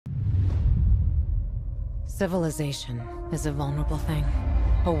Civilization is a vulnerable thing,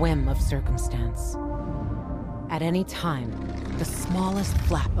 a whim of circumstance. At any time, the smallest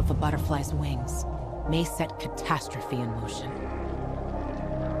flap of a butterfly's wings may set catastrophe in motion.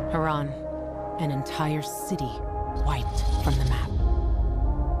 Haran, an entire city wiped from the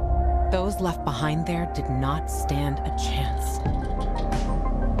map. Those left behind there did not stand a chance.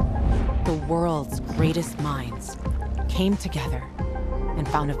 The world's greatest minds came together and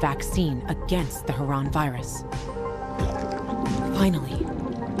found a vaccine against the Haran virus. Finally,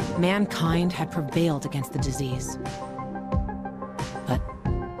 mankind had prevailed against the disease. But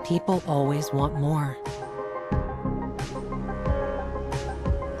people always want more.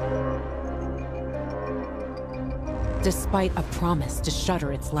 Despite a promise to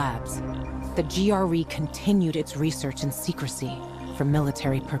shutter its labs, the GRE continued its research in secrecy for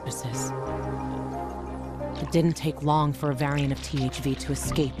military purposes. It didn't take long for a variant of THV to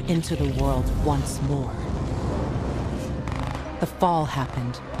escape into the world once more. The fall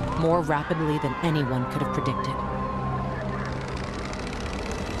happened more rapidly than anyone could have predicted.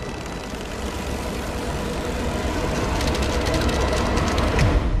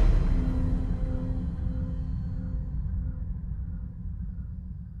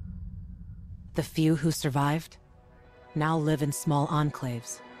 The few who survived now live in small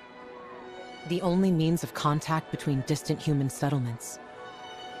enclaves. The only means of contact between distant human settlements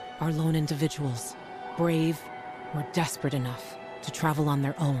are lone individuals, brave or desperate enough to travel on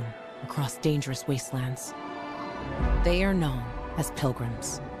their own across dangerous wastelands. They are known as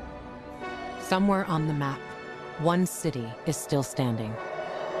pilgrims. Somewhere on the map, one city is still standing.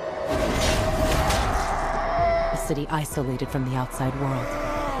 A city isolated from the outside world.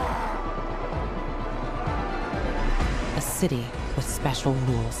 A city with special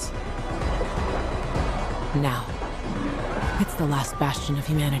rules. Now, it's the last bastion of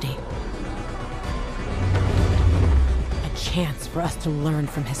humanity. A chance for us to learn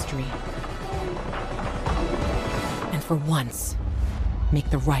from history. And for once, make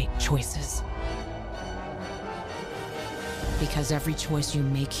the right choices. Because every choice you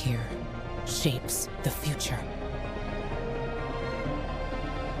make here shapes the future.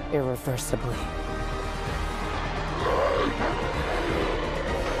 Irreversibly.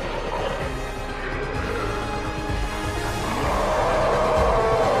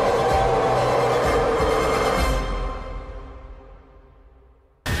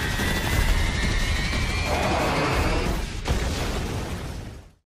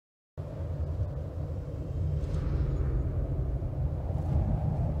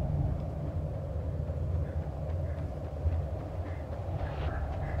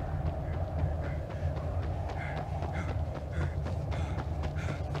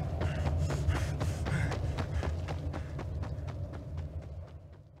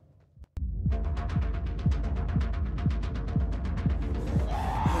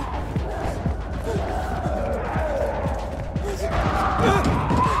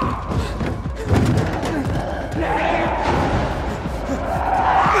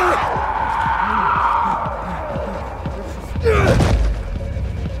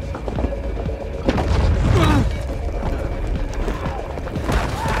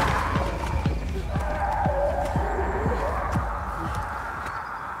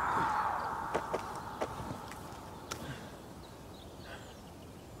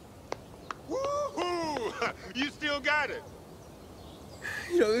 You still got it.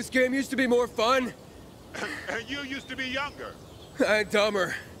 You know, this game used to be more fun. And you used to be younger. And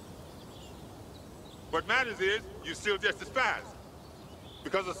dumber. What matters is, you're still just as fast.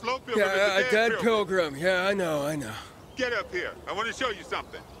 Because a slow pilgrim is Yeah, a dead pilgrim. Yeah, I know. Get up here. I want to show you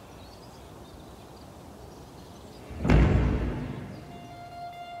something.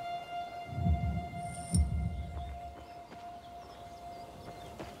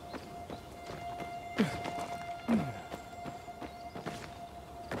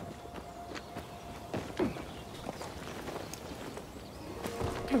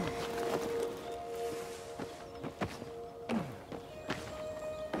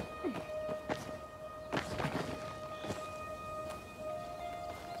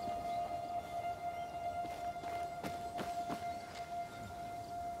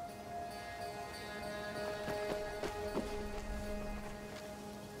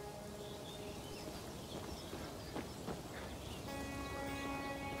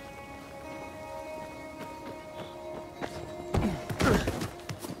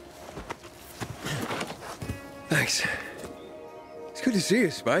 Thanks. It's good to see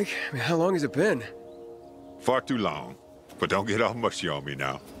you, Spike. I mean, how long has it been? Far too long. But don't get all mushy on me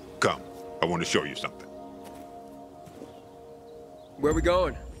now. Come, I want to show you something. Where are we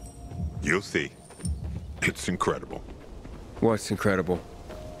going? You'll see. It's incredible. What's incredible?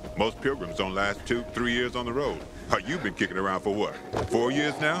 Most pilgrims don't last 2-3 years on the road. You've been kicking around for what, 4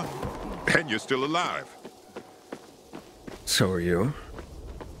 years now? And you're still alive. So are you.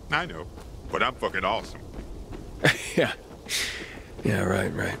 I know, but I'm fucking awesome. Yeah. Yeah,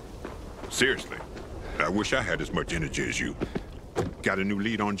 right. Seriously, I wish I had as much energy as you. Got a new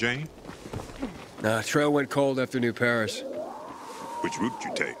lead on Jane? Nah, trail went cold after New Paris. Which route did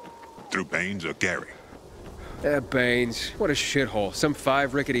you take? Through Baines or Gary? Baines. What a shithole. Some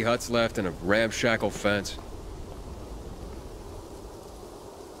 5 rickety huts left and a ramshackle fence.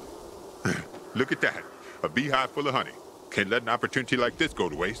 Look at that. A beehive full of honey. Can't let an opportunity like this go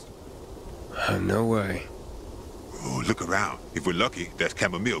to waste. No way. Oh, look around. If we're lucky, there's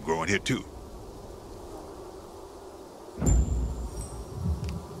chamomile growing here too.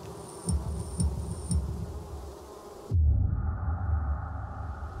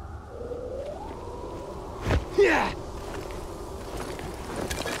 Yeah!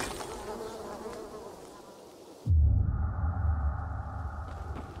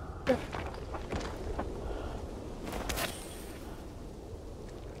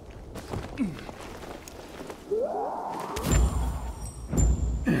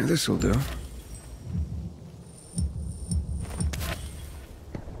 Yeah, this'll do.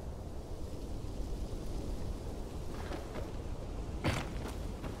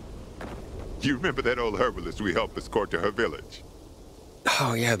 You remember that old herbalist we helped escort to her village?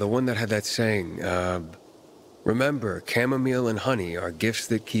 Oh, yeah, the one that had that saying, remember, chamomile and honey are gifts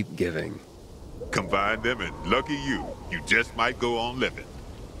that keep giving. Combine them and lucky you just might go on living.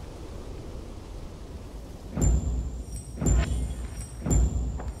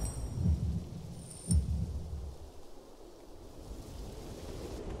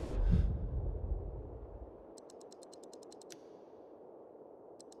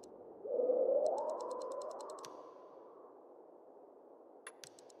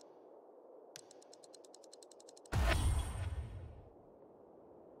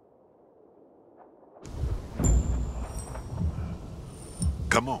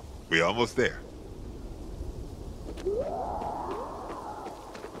 Come on, we're almost there.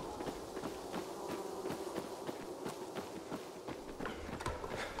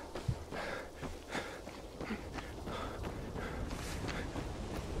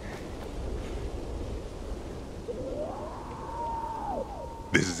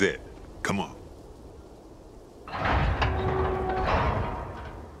 This is it. Come on.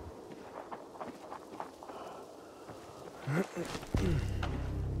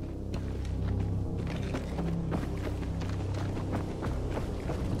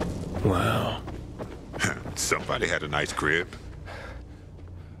 Wow. Somebody had a nice crib.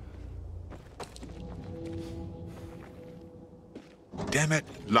 Damn it,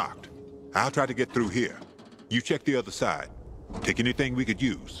 locked. I'll try to get through here. You check the other side. Take anything we could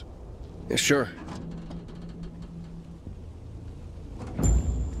use. Yeah, sure.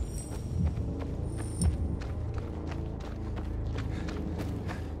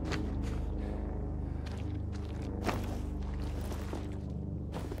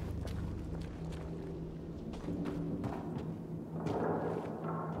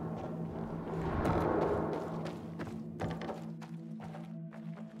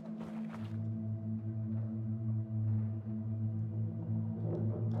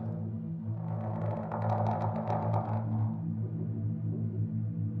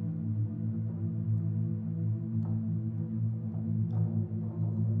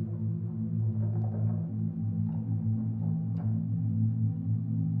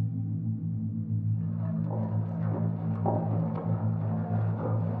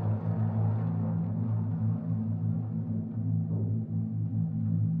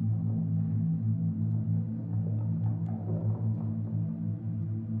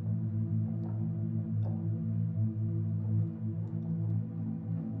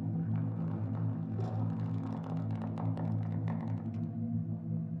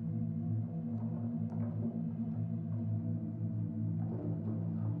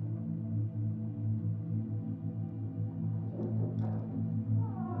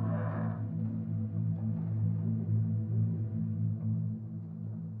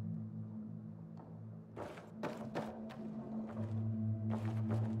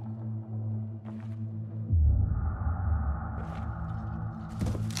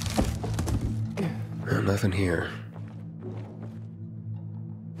 Nothing here.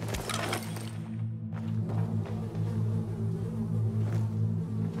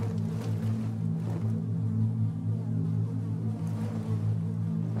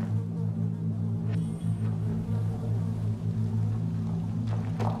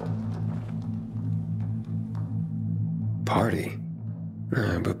 party.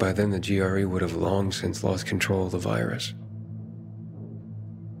 But by then the GRE would have long since lost control of the virus.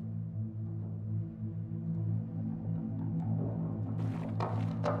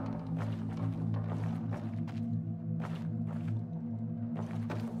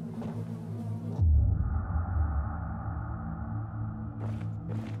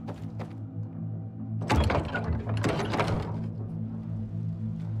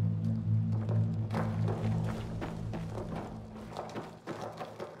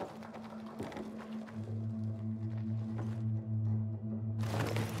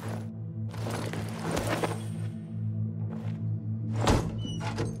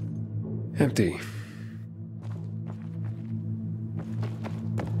 Empty.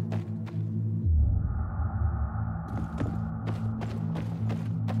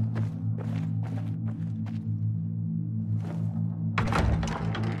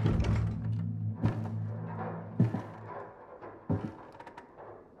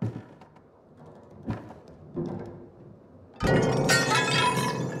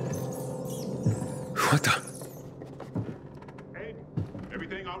 What the? Hey,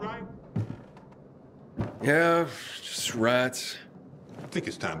 everything all right? Yeah, just rats. I think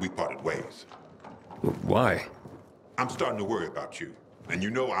it's time we parted ways. Why? I'm starting to worry about you. And you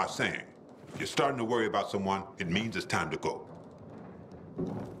know our saying. If you're starting to worry about someone, it means it's time to go.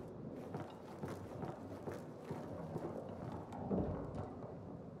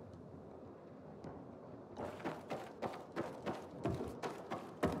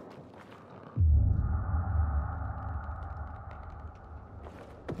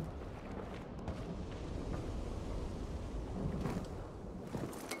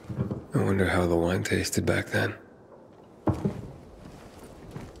 I wonder how the wine tasted back then.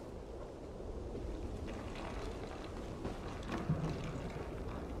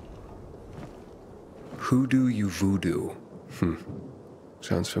 Hoodoo you voodoo.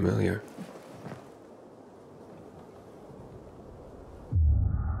 Sounds familiar.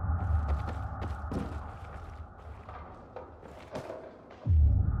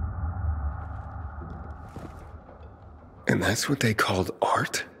 And that's what they called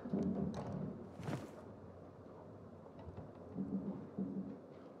art?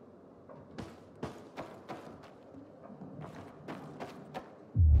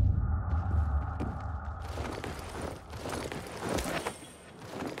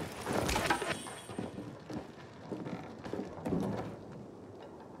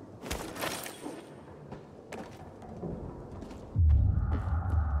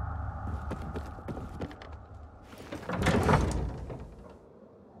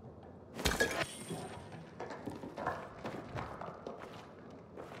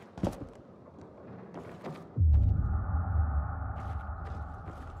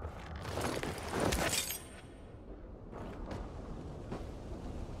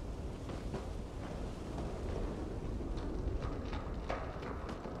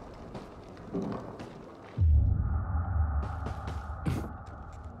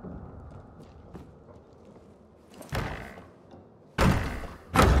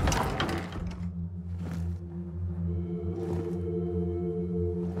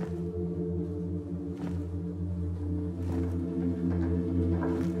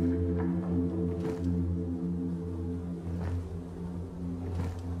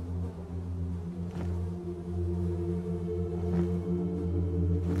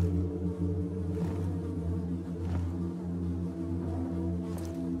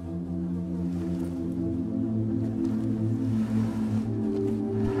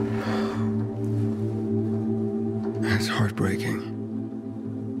 That's heartbreaking.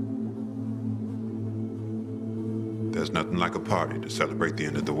 There's nothing like a party to celebrate the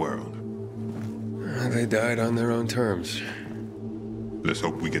end of the world. They died on their own terms. Let's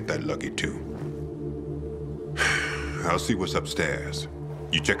hope we get that lucky, too. I'll see what's upstairs.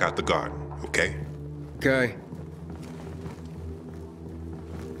 You check out the garden, okay? Okay.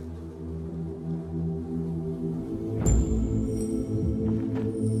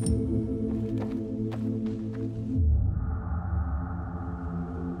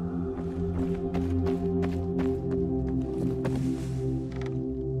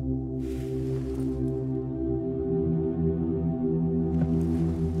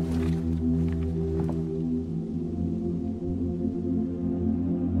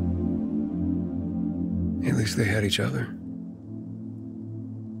 At least they had each other.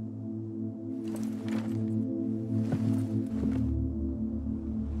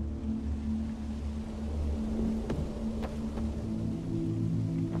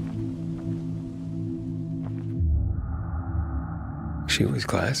 She was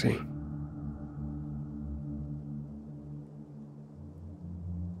classy.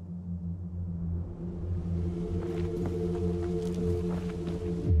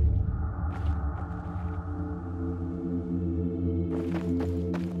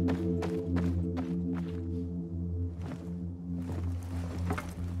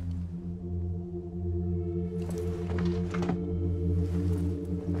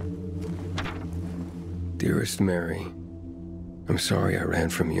 Dearest Mary, I'm sorry I ran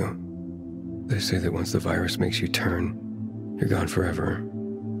from you. They say that once the virus makes you turn, you're gone forever.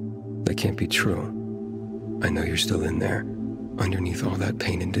 That can't be true. I know you're still in there, underneath all that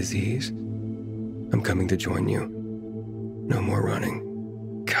pain and disease. I'm coming to join you. No more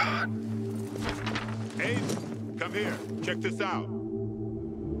running. God. Hey, come here. Check this out.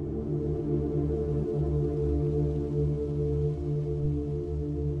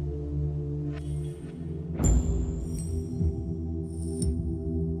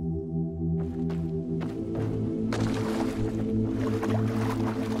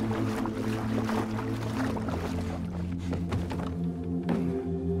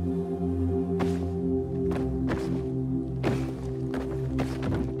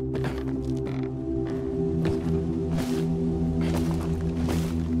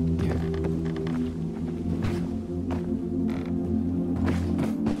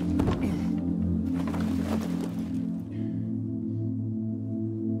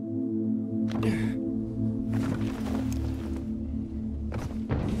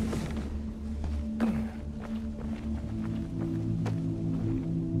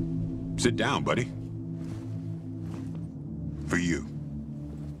 Sit down, buddy. For you.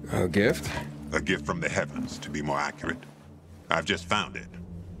 A gift? A gift from the heavens, to be more accurate. I've just found it,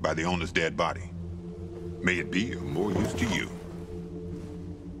 by the owner's dead body. May it be of more use to you.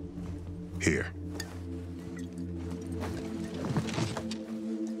 Here.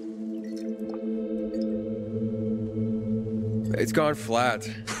 It's gone flat.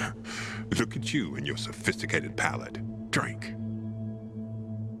 Look at you and your sophisticated palate. Drink.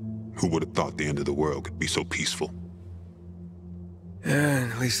 Who would have thought the end of the world could be so peaceful?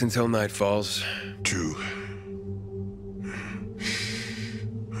 At least until night falls. True.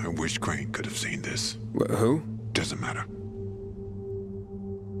 I wish Crane could have seen this. Who? Doesn't matter.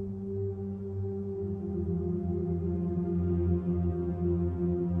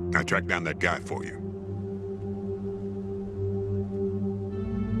 I tracked down that guy for you.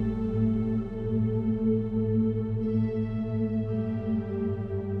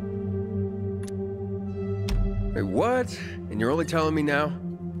 Wait, what? And you're only telling me now?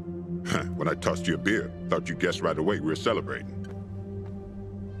 When I tossed you a beer, thought you guessed right away we were celebrating.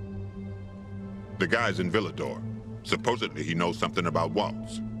 The guy's in Villador. Supposedly he knows something about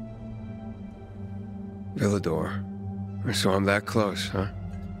walls. Villador. So I'm that close, huh?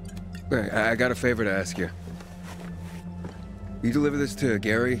 Hey, I got a favor to ask you. You deliver this to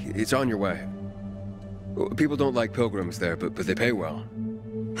Gary? It's on your way. People don't like pilgrims there, but they pay well.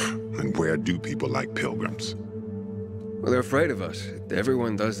 And where do people like pilgrims? Well, they're afraid of us.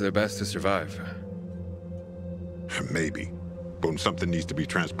 Everyone does their best to survive. Maybe. But when something needs to be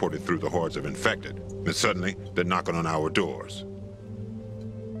transported through the hordes of infected, then suddenly they're knocking on our doors.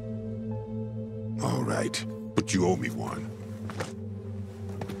 All right, but you owe me one.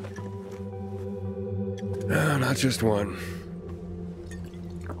 No, not just one.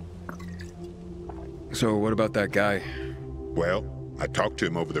 So what about that guy? Well, I talked to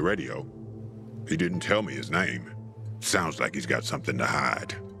him over the radio. He didn't tell me his name. Sounds like he's got something to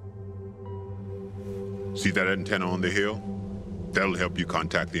hide. See that antenna on the hill? That'll help you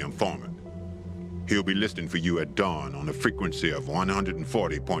contact the informant. He'll be listening for you at dawn on a frequency of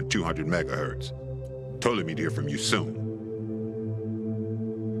 140.200 megahertz. Told him he'd hear from you soon.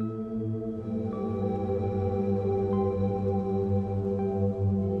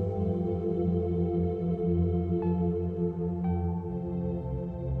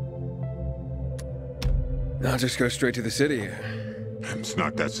 I'll just go straight to the city. It's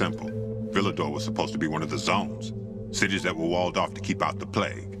not that simple. Villador was supposed to be one of the zones. Cities that were walled off to keep out the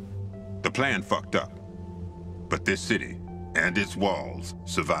plague. The plan fucked up. But this city and its walls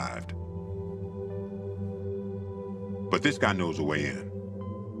survived. But this guy knows a way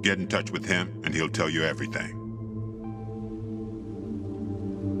in. Get in touch with him and he'll tell you everything.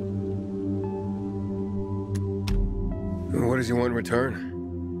 What does he want in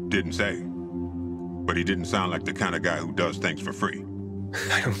return? Didn't say. But he didn't sound like the kind of guy who does things for free.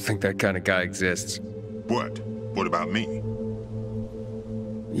 I don't think that kind of guy exists. What? What about me?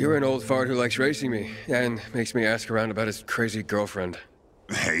 You're an old fart who likes racing me, and makes me ask around about his crazy girlfriend.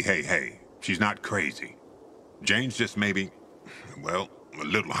 Hey. She's not crazy. Jane's just maybe, well, a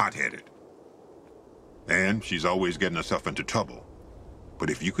little hot-headed. And she's always getting herself into trouble.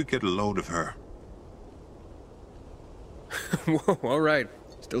 But if you could get a load of her... Whoa, all right.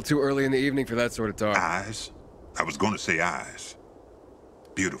 Still too early in the evening for that sort of talk. Eyes? I was going to say eyes.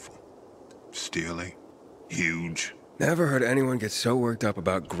 Beautiful. Steely. Huge. Never heard anyone get so worked up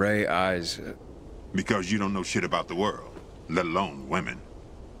about gray eyes. Because you don't know shit about the world, let alone women.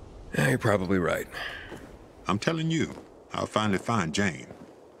 Yeah, you're probably right. I'm telling you, I'll finally find Jane.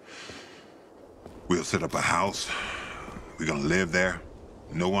 We'll set up a house. We're gonna live there.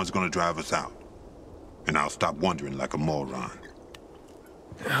 No one's gonna drive us out. And I'll stop wondering like a moron.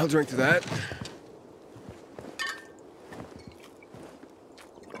 I'll drink to that.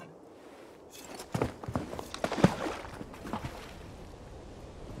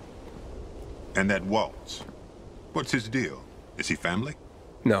 And that Waltz, what's his deal? Is he family?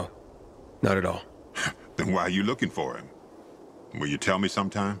 No, not at all. Then why are you looking for him? Will you tell me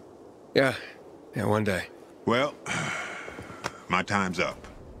sometime? Yeah, one day. Well, my time's up.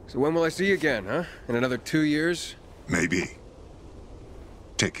 So when will I see you again, huh? In another 2 years? Maybe.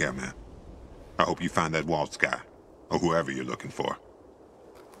 Take care, man. I hope you find that Waltz guy, or whoever you're looking for.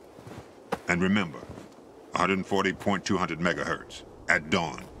 And remember, 140.200 megahertz. At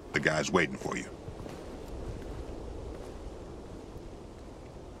dawn, the guy's waiting for you.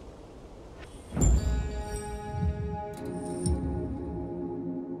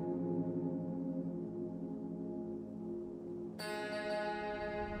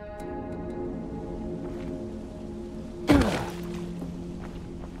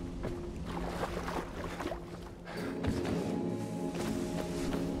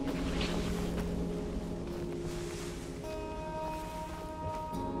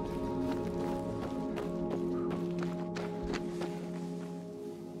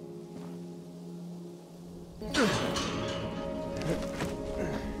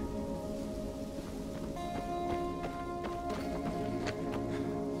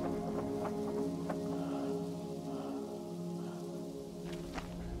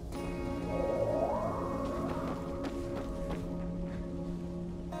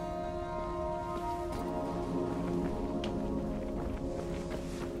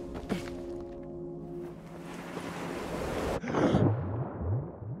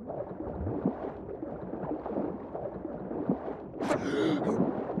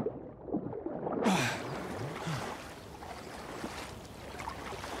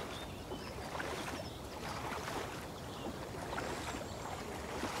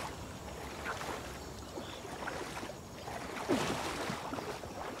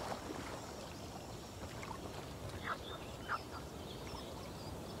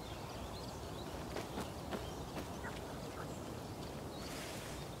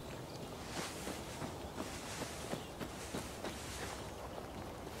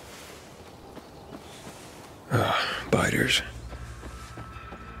 Biters.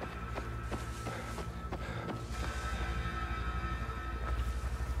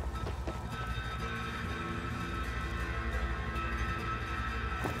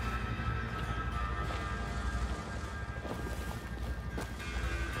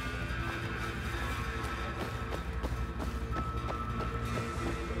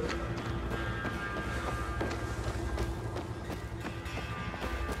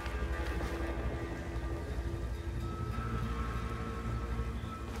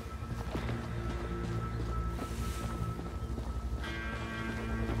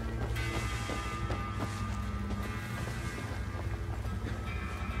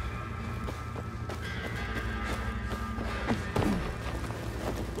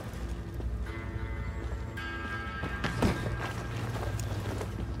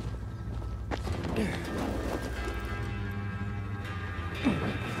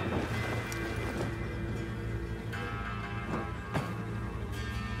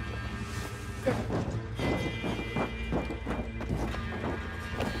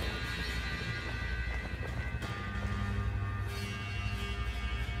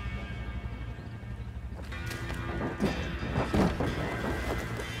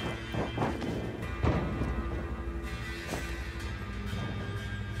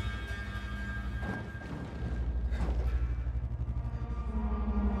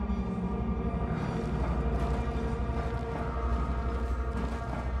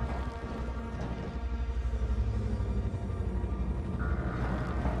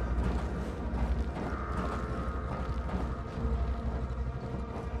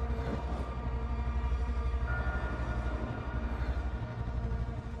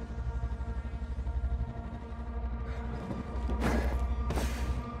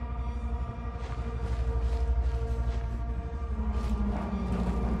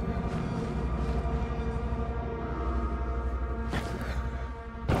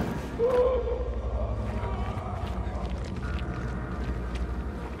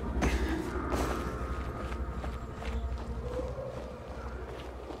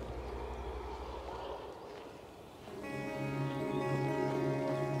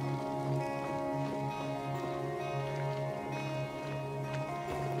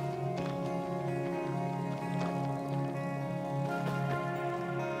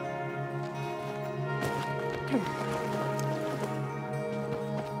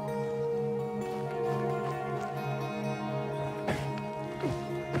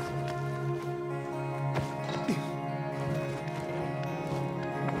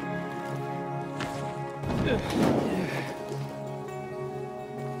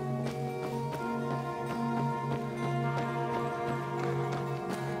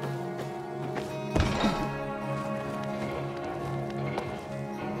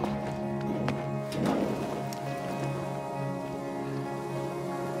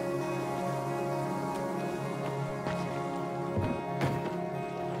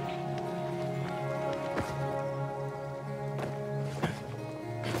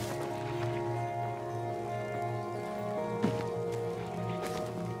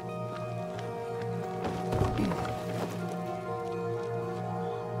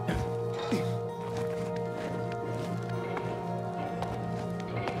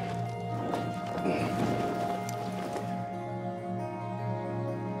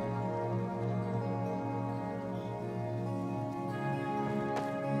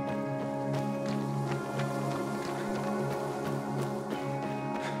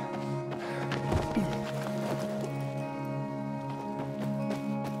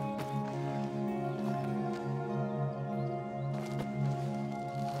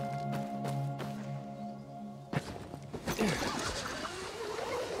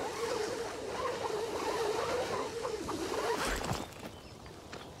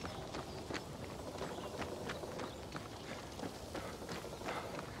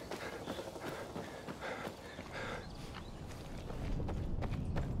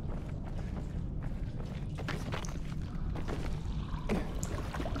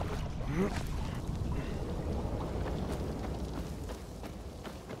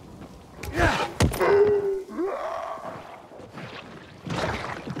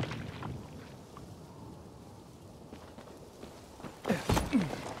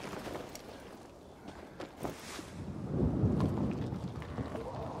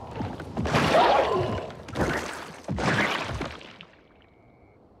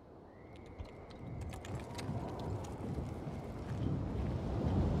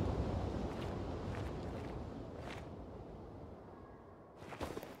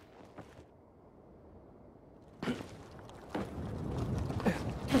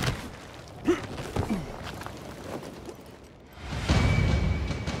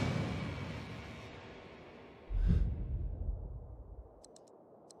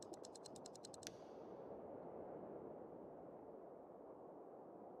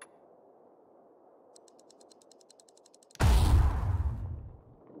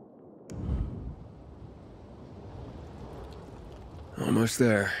 Almost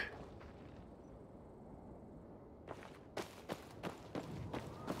there.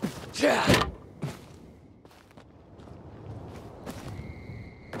 Yeah.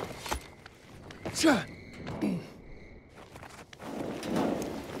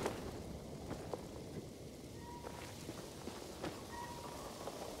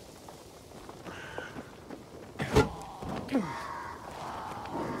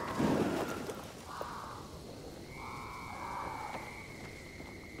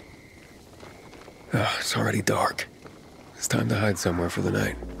 Oh, it's already dark. It's time to hide somewhere for the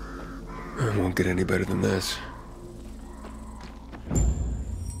night. It won't get any better than this.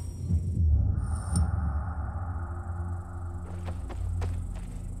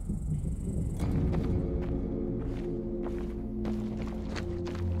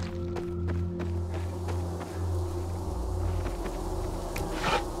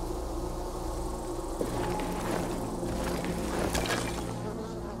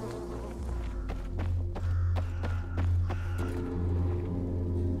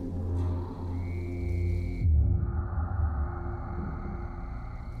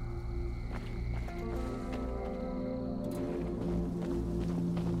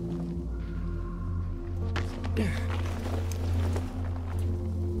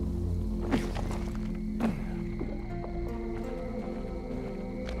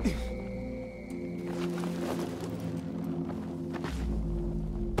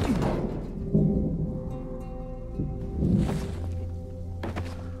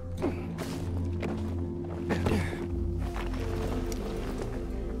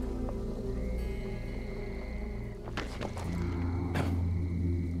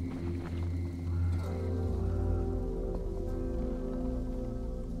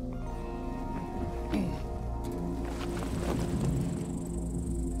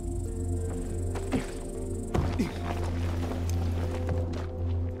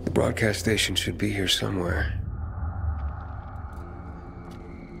 The broadcast station should be here somewhere.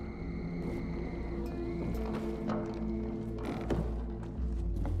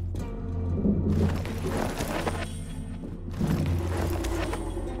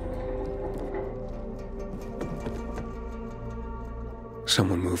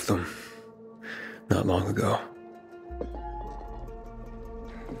 Someone moved them. Not long ago.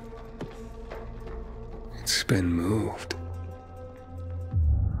 It's been moved.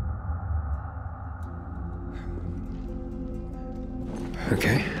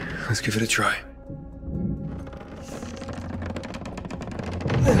 Okay, let's give it a try.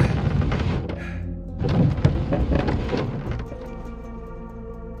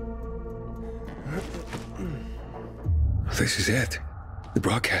 This is it. The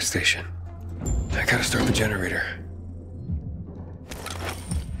broadcast station. I gotta start the generator.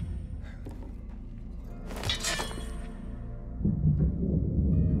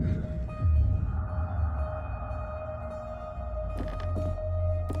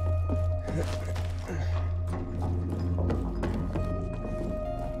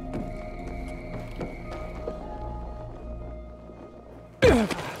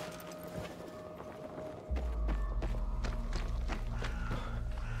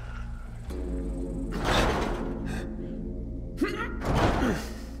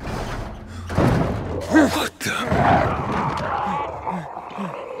 What the?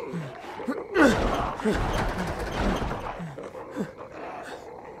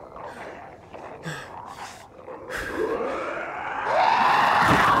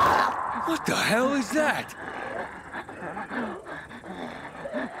 What the hell is that?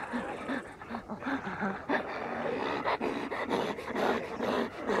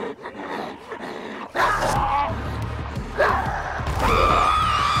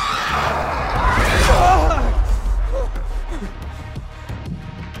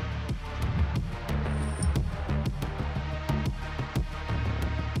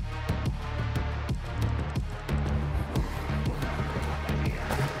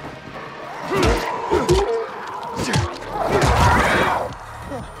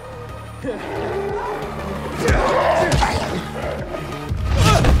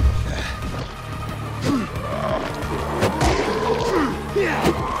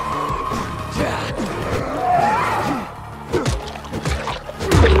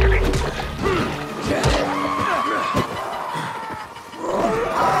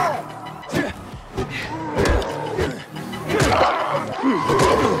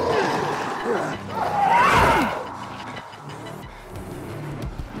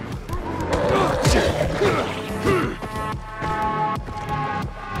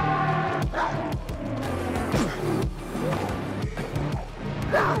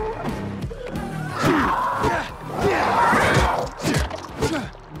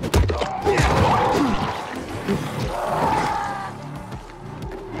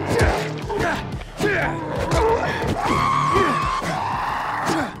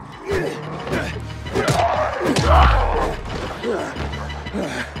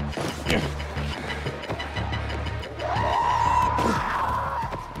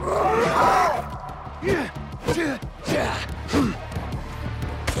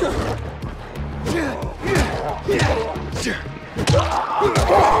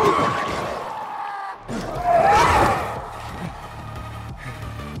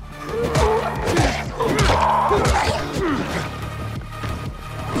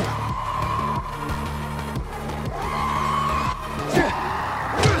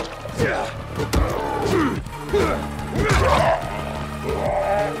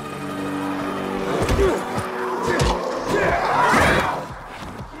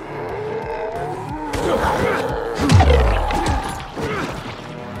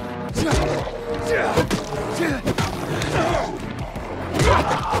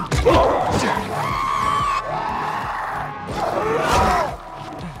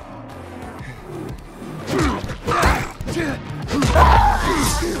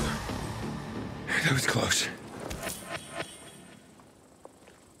 That was close.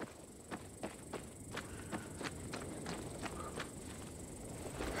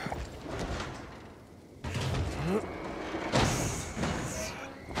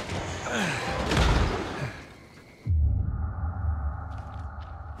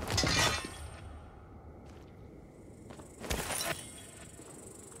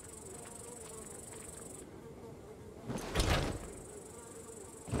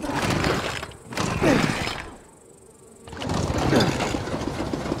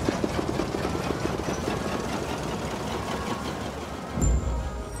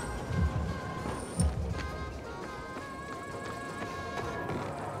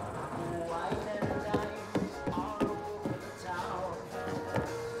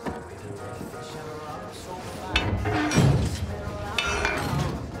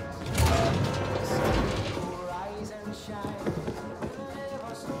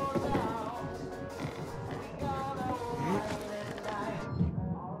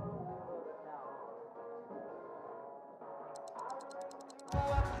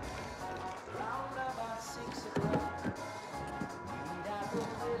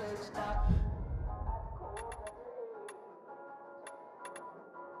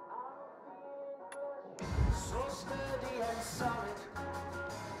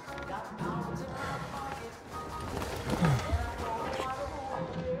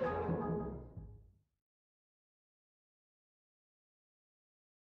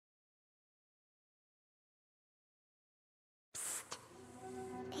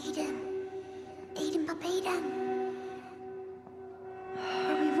 Aiden.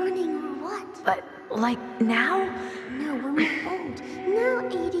 Are we running or what? But, like, now? No, we're more old. No,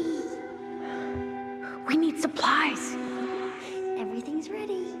 Edie. We need supplies. Everything's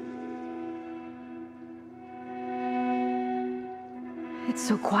ready. It's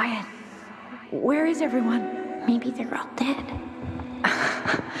so quiet. Where is everyone? Maybe they're all dead.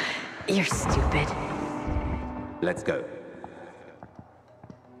 You're stupid. Let's go.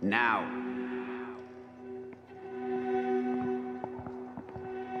 Now.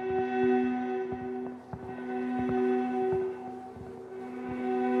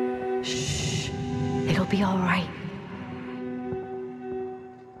 Shh. It'll be all right.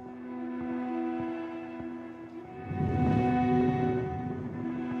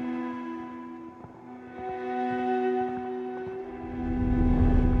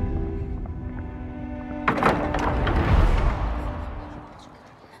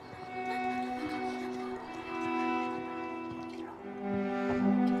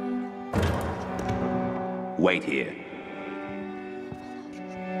 Wait here.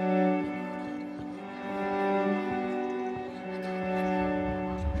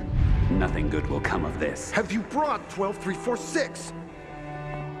 Nothing good will come of this. Have you brought 12346?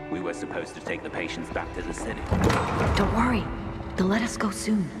 We were supposed to take the patients back to the city. Don't worry. They'll let us go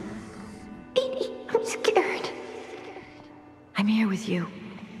soon. Edie, I'm scared. I'm here with you.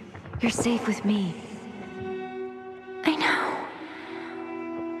 You're safe with me. I know.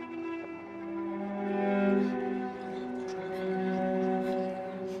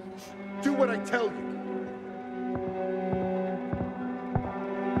 Do what I tell you.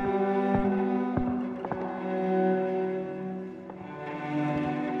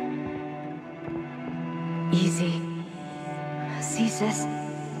 Easy. See, sis?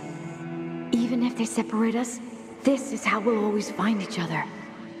 Even if they separate us, this is how we'll always find each other.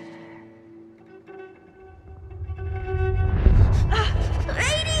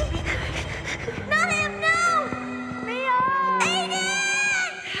 Edie! Not him, no! Mia!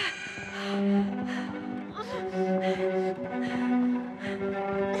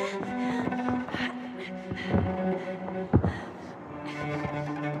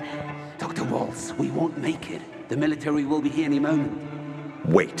 Dr. Waltz, we won't make it. The military will be here any moment.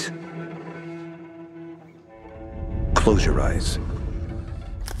 Wait. Close your eyes.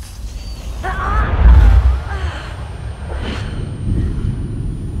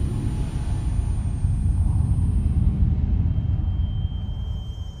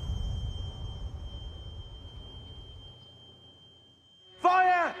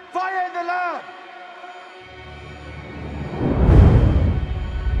 Fire! Fire in the lab!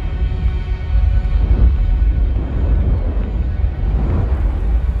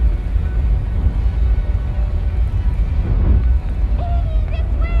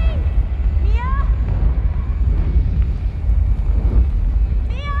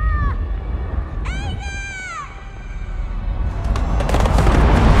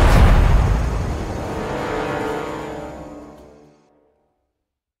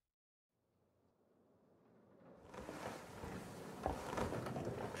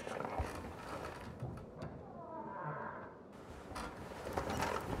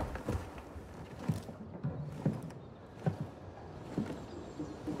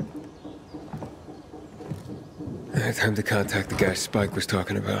 Time to contact the guy Spike was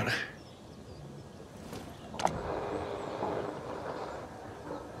talking about.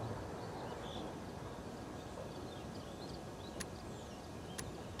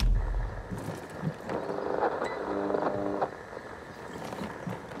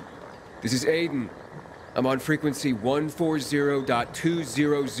 This is Aiden. I'm on frequency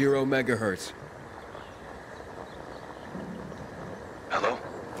 140.200 megahertz. Hello?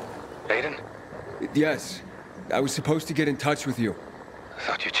 Aiden? Yes. I was supposed to get in touch with you.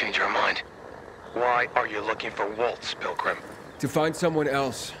 Thought you'd change your mind. Why are you looking for Waltz, Pilgrim? To find someone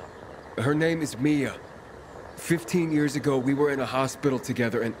else. Her name is Mia. 15 years ago, we were in a hospital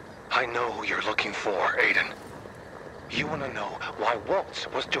together and... I know who you're looking for, Aiden. You want to know why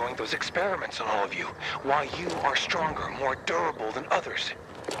Waltz was doing those experiments on all of you. Why you are stronger, more durable than others.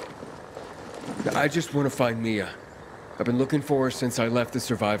 I just want to find Mia. I've been looking for her since I left the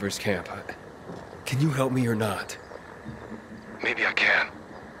survivors' camp. Can you help me or not? Maybe I can.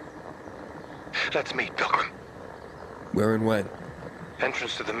 Let's meet, Pilgrim. Where and when?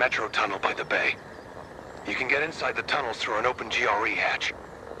 Entrance to the metro tunnel by the bay. You can get inside the tunnels through an open GRE hatch.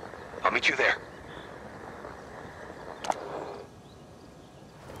 I'll meet you there.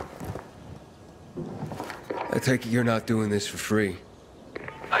 I take it you're not doing this for free.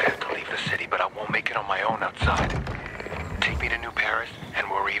 I have to leave the city, but I won't make it on my own outside. Take me to New Paris, and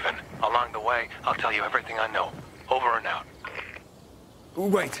we're even. Along the way, I'll tell you everything I know. Over and out.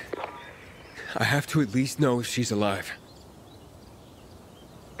 Wait. I have to at least know if she's alive.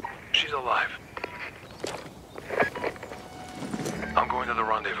 She's alive. I'm going to the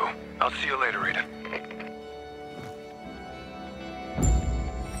rendezvous. I'll see you later, Ada.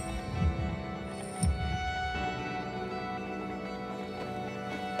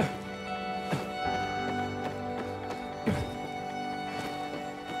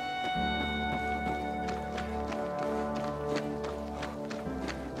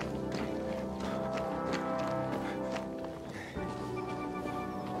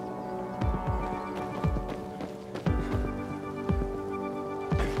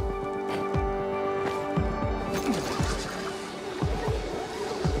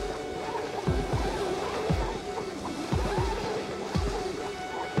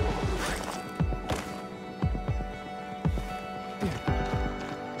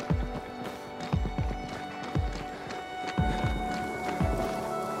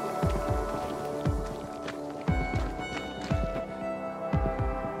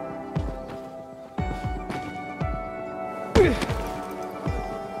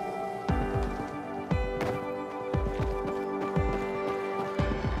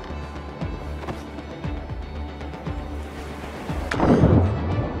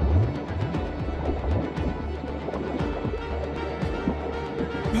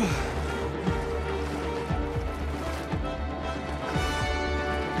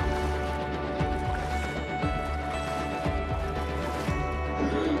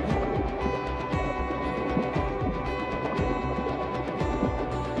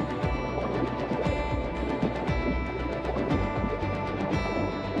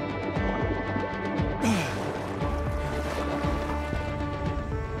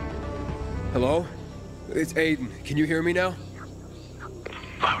 Hello? It's Aiden. Can you hear me now?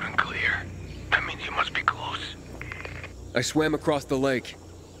 Loud and clear. That means you must be close. I swam across the lake.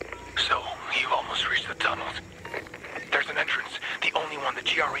 So, you've almost reached the tunnels. There's an entrance. The only one the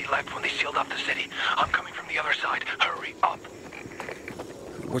GRE left when they sealed off the city. I'm coming from the other side. Hurry up.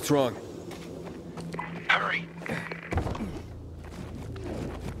 What's wrong? Hurry.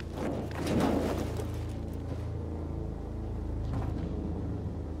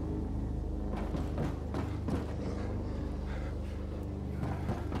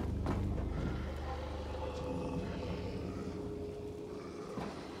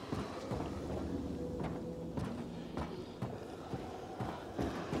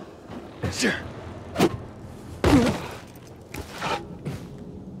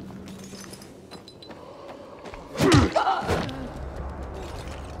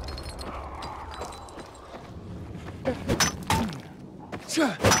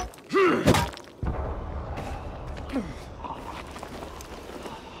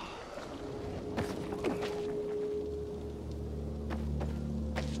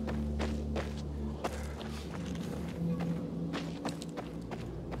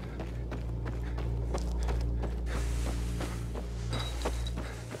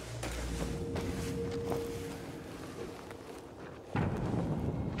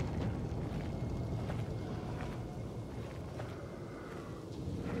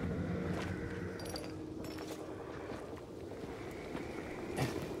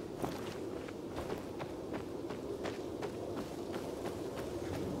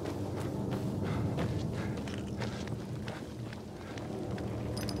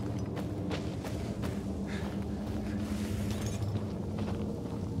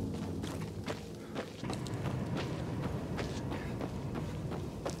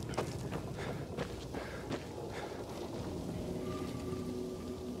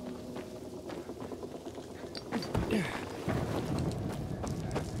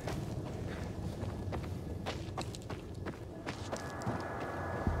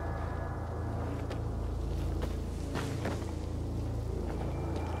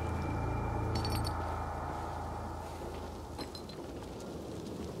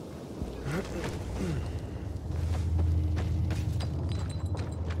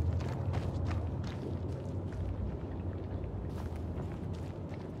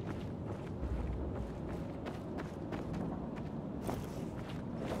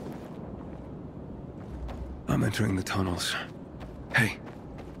 I'm entering the tunnels. Hey,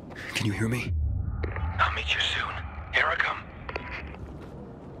 can you hear me? I'll meet you soon. Here I come.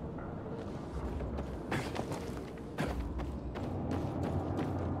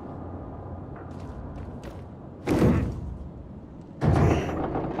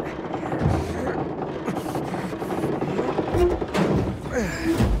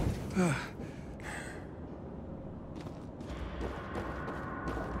 Hey,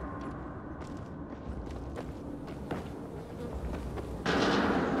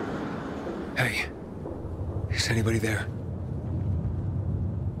 is anybody there?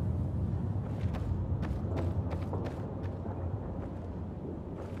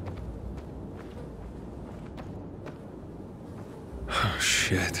 Oh,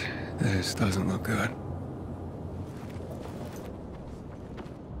 shit. This doesn't look good.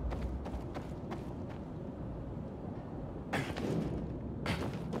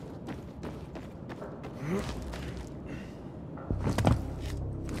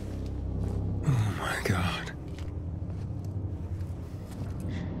 Oh my God.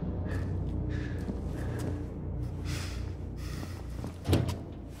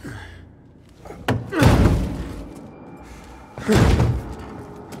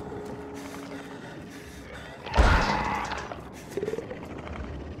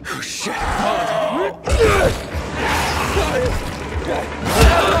 Oh shit.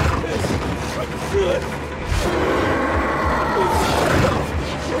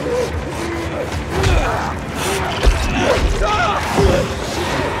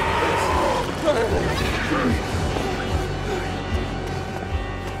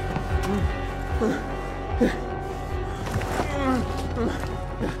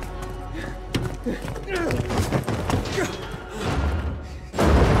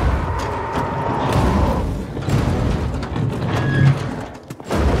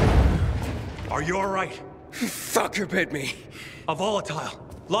 Are you alright? Fucker bit me. A volatile.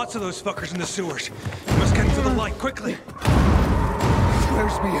 Lots of those fuckers in the sewers. You must get into the light quickly.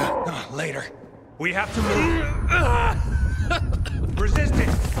 Where's Mia? Later. We have to move. Resist it.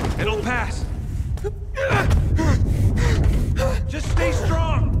 It'll pass. Just stay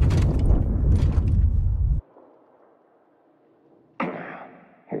strong.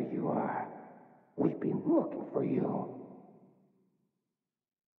 Here you are. We've been looking for you.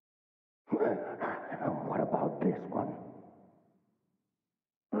 What about this one?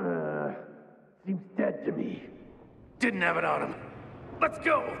 Seems dead to me. Didn't have it on him. Let's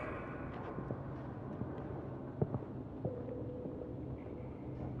go!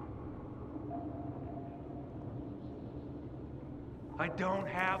 I don't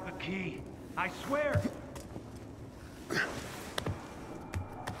have the key. I swear.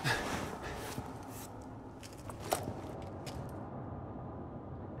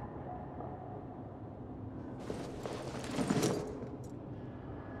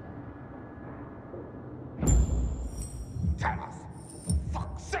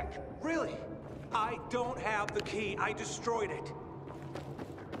 Fuck's sake! Really? I don't have the key. I destroyed it.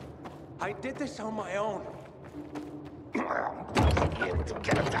 I did this on my own. You to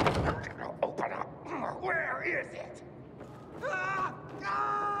get it down. Open up. Where is it? Ah!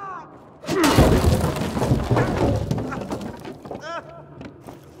 Ah!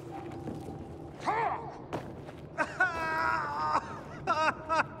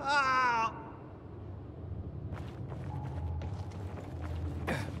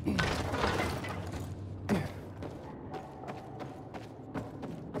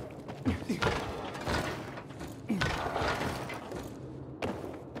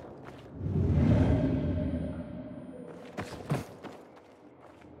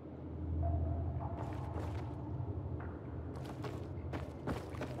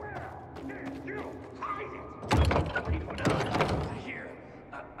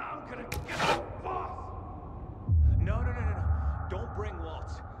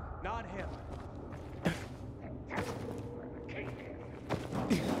 Not him.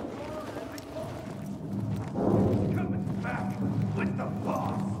 Coming back with the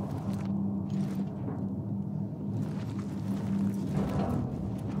boss.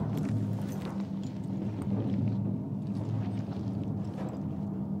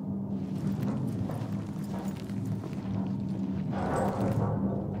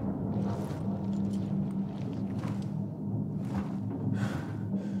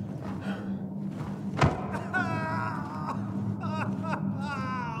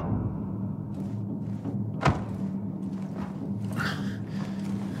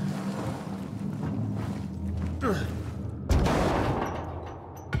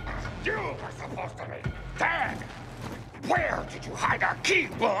 You were supposed to be dead! Where did you hide our key,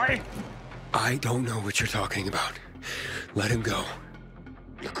 boy? I don't know what you're talking about. Let him go.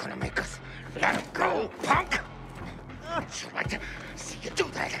 You're gonna make us let him go, punk? I'd sure like to see you do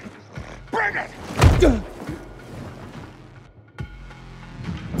that. Bring it!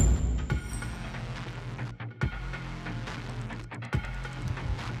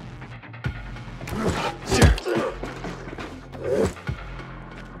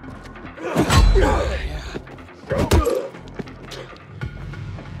 You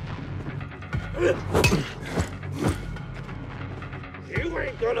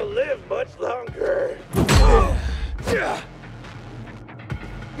ain't gonna live much longer.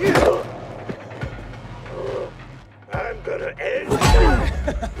 I'm gonna end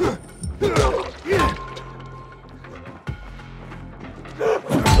you.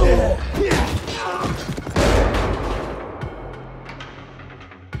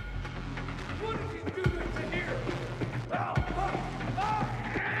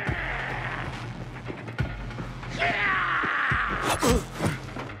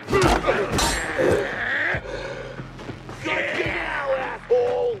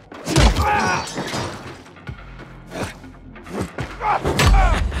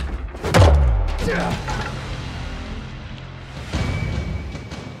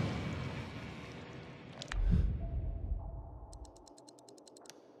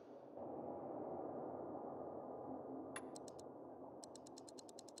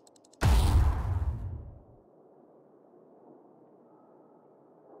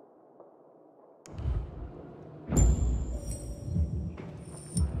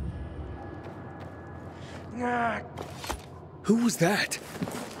 Who was that?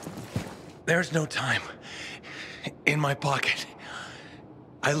 There's no time. In my pocket.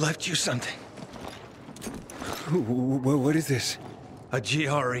 I left you something. What is this? A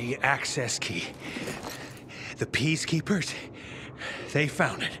GRE access key. The Peacekeepers, they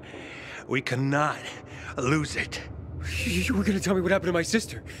found it. We cannot lose it. You were gonna tell me what happened to my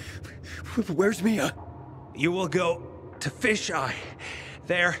sister. Where's Mia? You will go to Fisheye.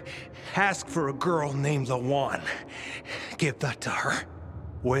 There, ask for a girl named Lawan. Give that to her.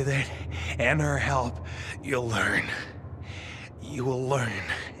 With it and her help, you'll learn. You will learn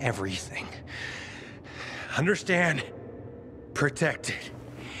everything. Understand? Protect it.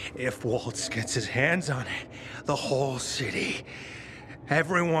 If Waltz gets his hands on it, the whole city,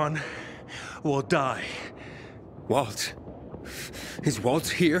 everyone will die. Waltz? Is Waltz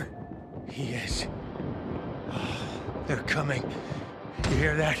here? He is. They're coming. You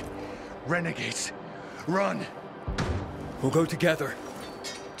hear that? Renegades. Run! We'll go together.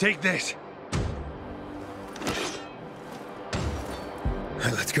 Take this. All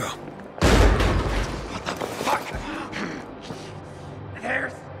right, let's go. What the fuck?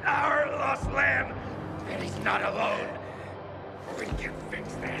 There's our lost lamb, and he's not alone. We can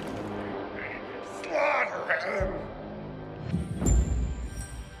fix that. Slaughter him.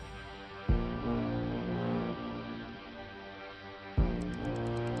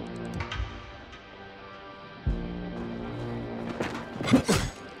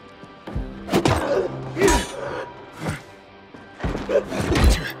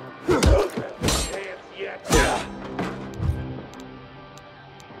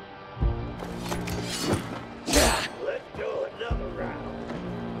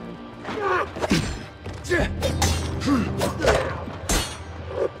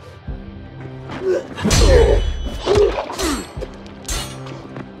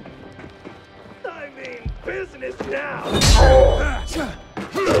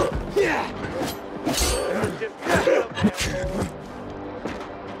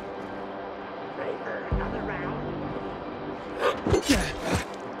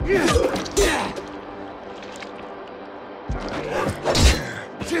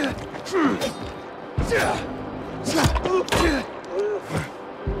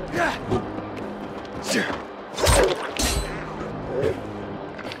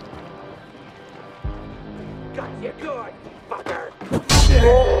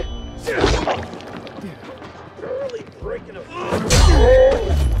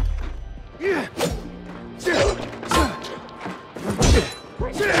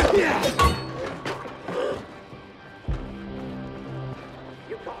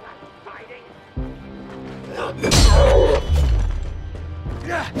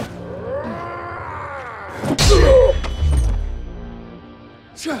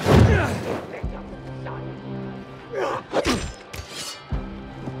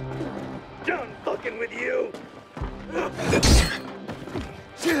 Done fucking with you.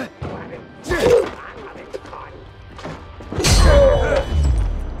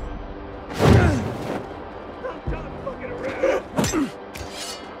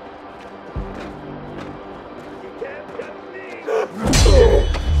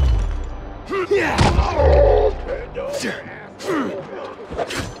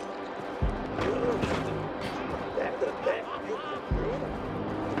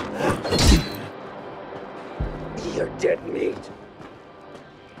 You're dead meat.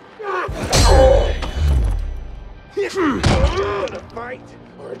 Wanna fight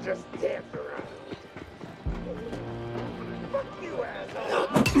or just dance around?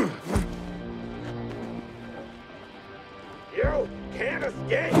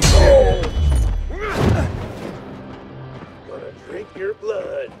 gang. Gonna drink your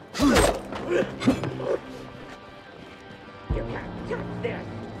blood. You can't touch this.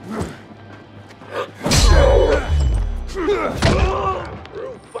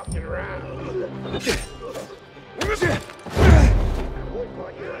 Through fucking round.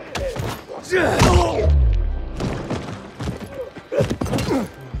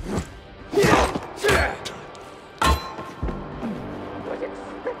 Was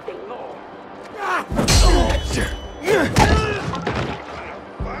expecting more.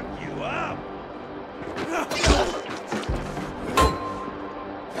 Fuck you up.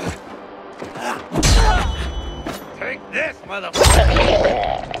 Take this, motherfucker.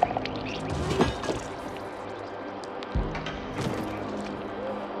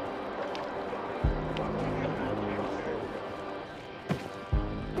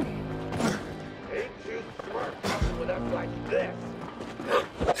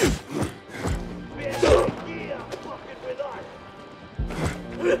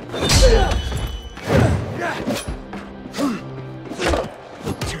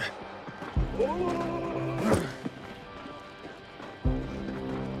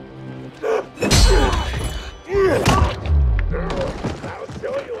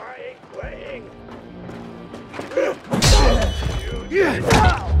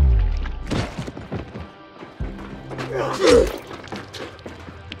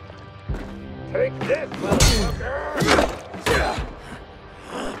 Take this, motherfucker!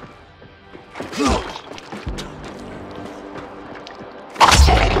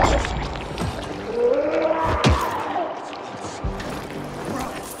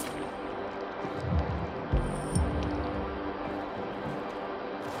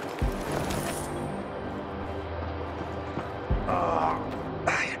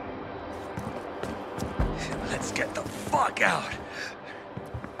 Let's get the fuck out.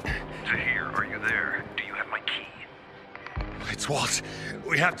 Tahir, are you there? Do you have my key? It's Walt.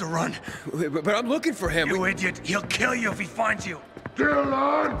 We have to run. But I'm looking for him. You idiot. He'll kill you if he finds you. Still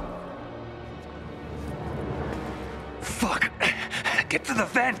on? Fuck. Get to the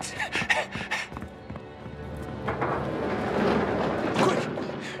vent. Quick.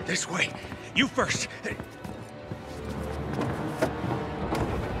 This way. You first.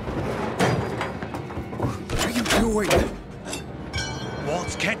 What are you doing?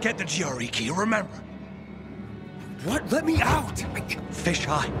 Waltz can't get the GRE key, remember. What? Let me out! Fish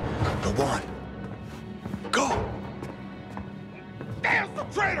high. The one. Go! There's the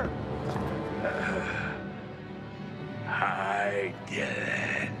traitor! I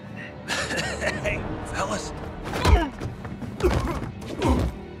did. Hey, fellas.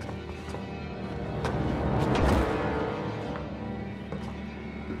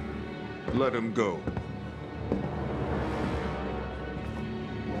 Let him go.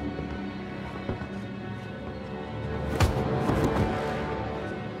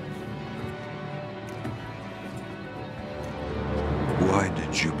 Why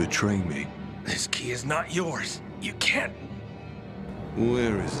did you betray me? This key is not yours. You can't.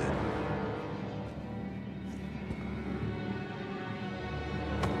 Where is it?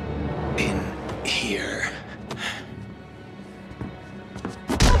 In here. This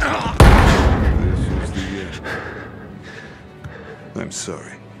is the end. I'm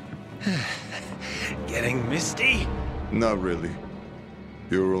sorry. Getting misty? Not really.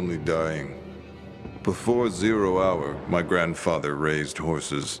 You're only dying. Before 0 hour, my grandfather raised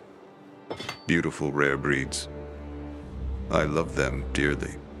horses. Beautiful rare breeds. I love them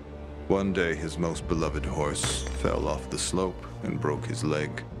dearly. One day, his most beloved horse fell off the slope and broke his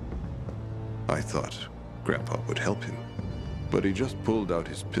leg. I thought Grandpa would help him, but he just pulled out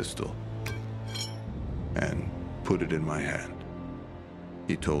his pistol and put it in my hand.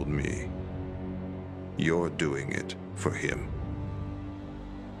 He told me, "You're doing it for him."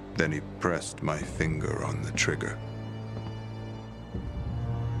 Then he pressed my finger on the trigger.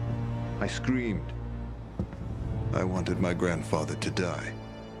 I screamed. I wanted my grandfather to die.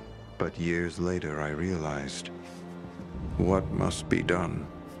 But years later, I realized what must be done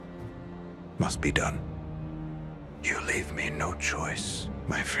must be done. You leave me no choice,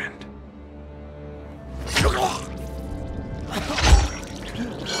 my friend.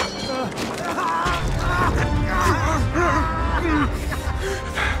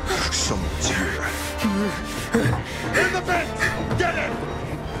 Someone's here. In the vent! Get it!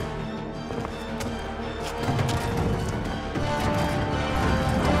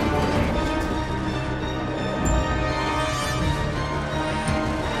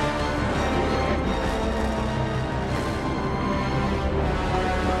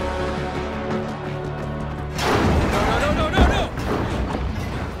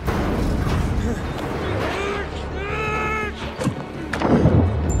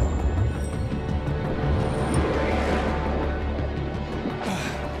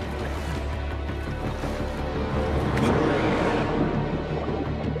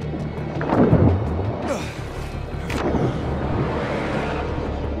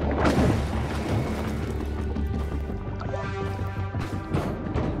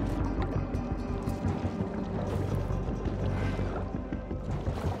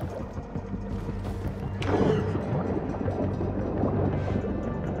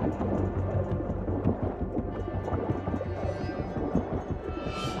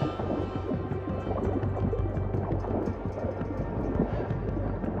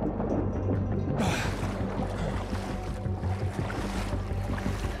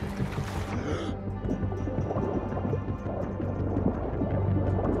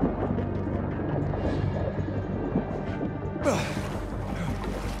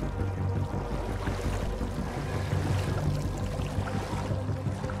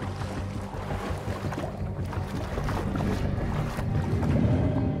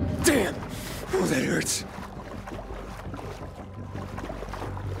 hurts.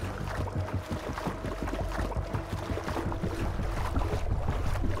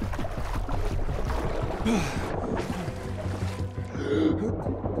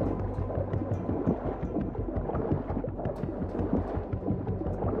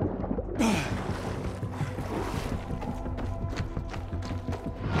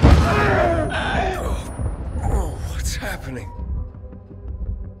 What's happening?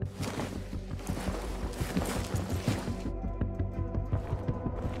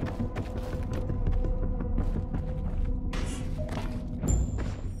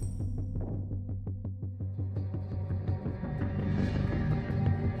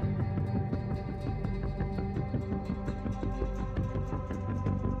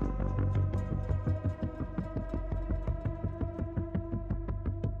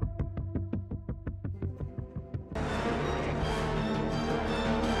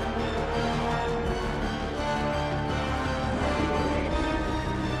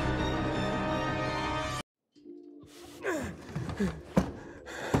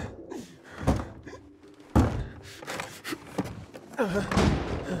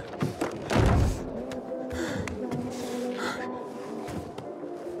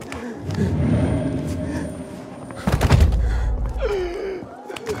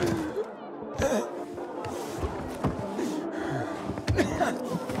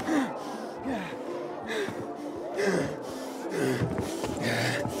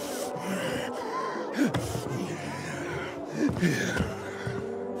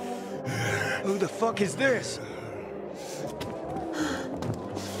 Who the fuck is this?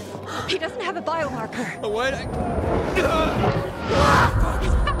 He doesn't have a biomarker. What?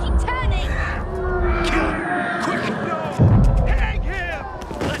 He's fucking turning! Kill him! Quick! No! Hang him!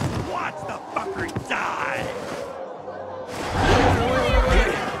 Let's watch the fucker die!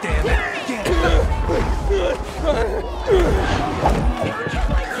 Damn it! Get it!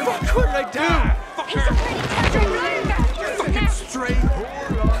 Fuck, what did I do? He's already touching Fucking straight whore!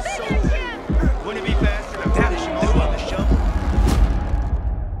 Wouldn't it be faster to polish him through on the shovel?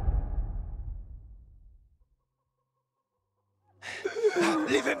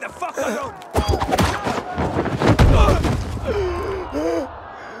 Leave him the fuck alone!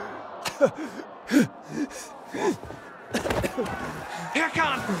 Here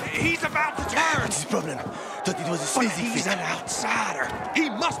comes! He's about to turn! What's his problem? Thought it was a sleazy He's an outsider! He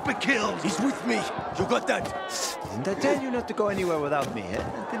must be killed! He's with me! You got that? Didn't I tell you not to go anywhere without me, eh?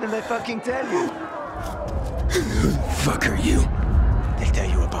 Didn't I fucking tell you? Who the fuck are you? They'll tell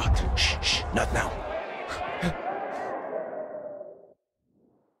you about. Shh, shh, not now.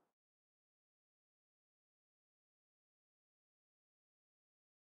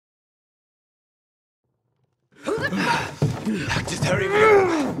 Just hurry,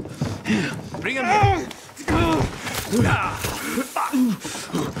 man. Bring him here. Ah, fuck.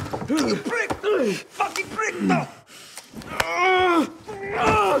 You prick! Fucking prick! No!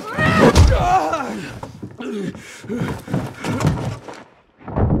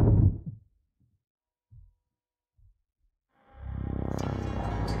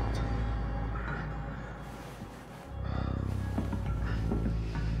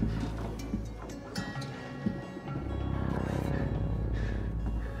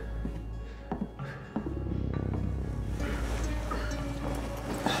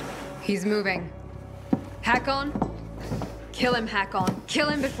 He's moving. Hack on. Kill him, Hack on. Kill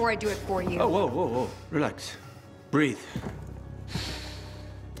him before I do it for you. Oh, whoa, whoa, whoa. Relax. Breathe.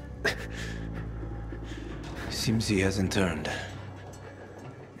 Seems he hasn't turned.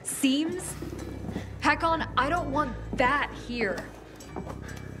 Seems? Hack on, I don't want that here.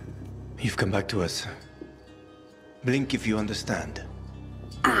 You've come back to us. Blink if you understand.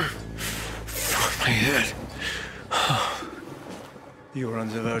 Fuck my head. You were on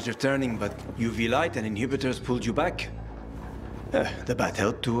the verge of turning, but UV light and inhibitors pulled you back. The bat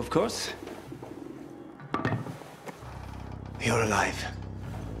helped too, of course. You're alive.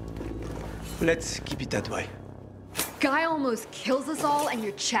 Let's keep it that way. Guy almost kills us all and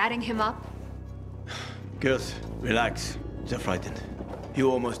you're chatting him up? Girls, relax. They're frightened.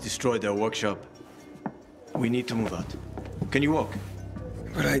 You almost destroyed their workshop. We need to move out. Can you walk?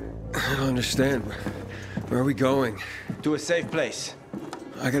 But I don't understand. Where are we going? To a safe place.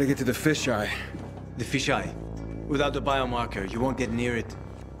 I gotta get to the fisheye. The fisheye? Without the biomarker, you won't get near it.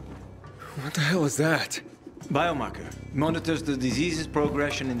 What the hell is that? Biomarker. Monitors the disease's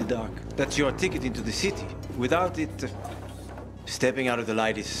progression in the dark. That's your ticket into the city. Without it, stepping out of the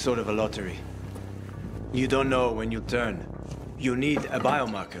light is sort of a lottery. You don't know when you'll turn. You need a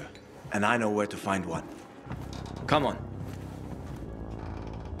biomarker, and I know where to find one. Come on.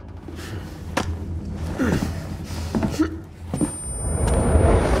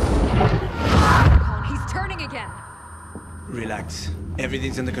 He's turning again. Relax.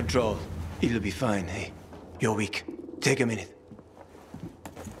 Everything's under control. It'll be fine, hey? You're weak. Take a minute.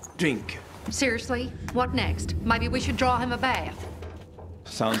 Drink. Seriously? What next? Maybe we should draw him a bath.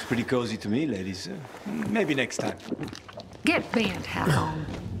 Sounds pretty cozy to me, ladies. Maybe next time. Get bent, Hakon.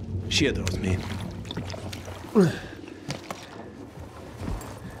 She adores me.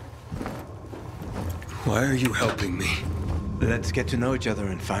 Why are you helping me? Let's get to know each other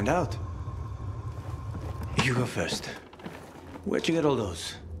and find out. You go first. Where'd you get all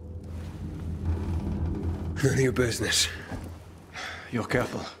those? None of your business. You're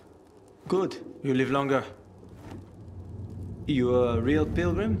careful. Good. You live longer. You a real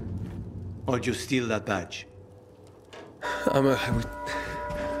pilgrim? Or did you steal that badge? I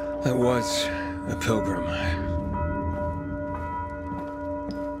was a pilgrim.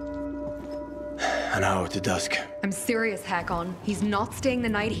 An hour to dusk. I'm serious, Hakon. He's not staying the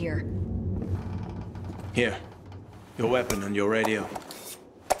night here. Here. Your weapon and your radio.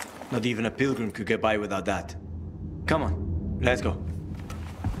 Not even a pilgrim could get by without that. Come on, let's go.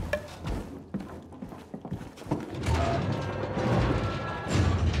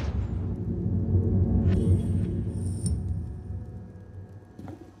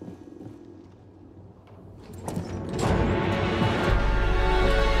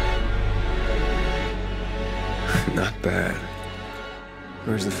 Not bad.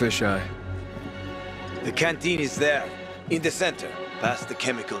 Where's the fisheye? The canteen is there, in the center, past the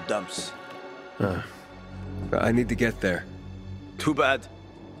chemical dumps. I need to get there. Too bad.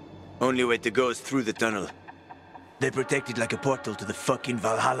 Only way to go is through the tunnel. They protect it like a portal to the fucking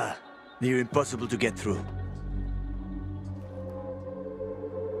Valhalla. Near impossible to get through.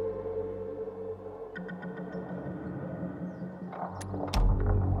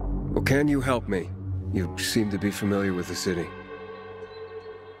 Well, can you help me? You seem to be familiar with the city.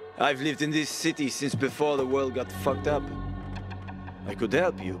 I've lived in this city since before the world got fucked up. I could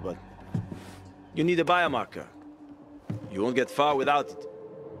help you, but you need a biomarker. You won't get far without it.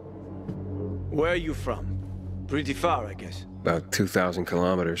 Where are you from? Pretty far, I guess. About 2,000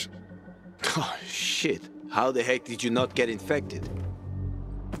 kilometers. Oh, shit. How the heck did you not get infected?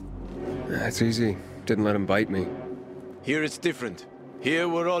 That's easy. Didn't let him bite me. Here it's different. Here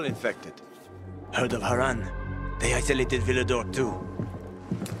we're all infected. Heard of Haran? They isolated Villador too.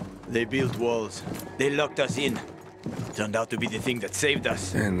 They built walls. They locked us in. Turned out to be the thing that saved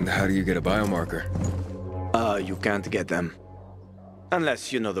us. And how do you get a biomarker? You can't get them.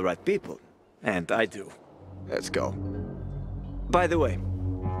 Unless you know the right people. And I do. Let's go. By the way,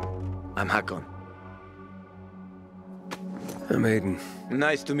 I'm Hakon. I'm Aiden.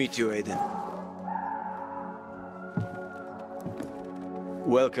 Nice to meet you, Aiden.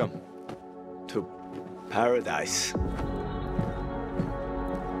 Welcome to paradise.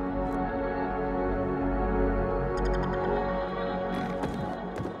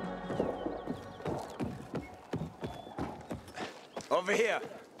 Over here.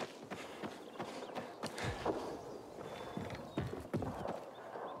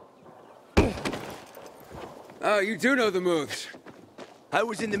 Oh, you do know the moves. I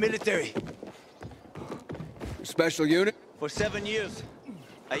was in the military. Special unit? For 7 years.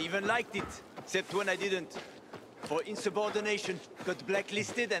 I even liked it, except when I didn't. For insubordination, got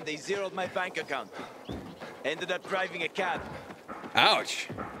blacklisted and they zeroed my bank account. Ended up driving a cab. Ouch!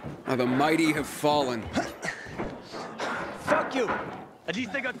 How the mighty have fallen. Fuck you! At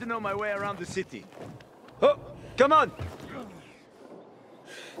least I got to know my way around the city. Oh, come on!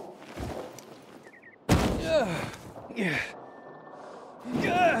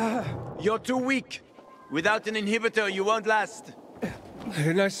 You're too weak. Without an inhibitor, you won't last.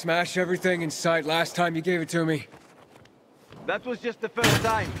 Didn't I smash everything in sight last time you gave it to me? That was just the first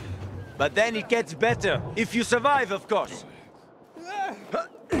time. But then it gets better. If you survive, of course.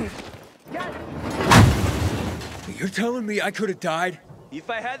 You're telling me I could have died? If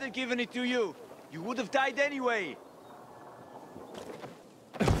I hadn't given it to you, you would have died anyway.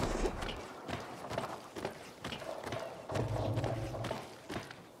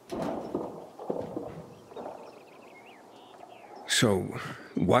 So,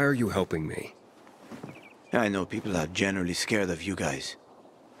 why are you helping me? I know people are generally scared of you guys.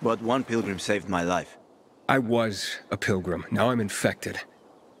 But one pilgrim saved my life. I was a pilgrim. Now I'm infected.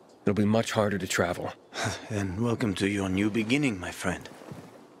 It'll be much harder to travel. Then welcome to your new beginning, my friend.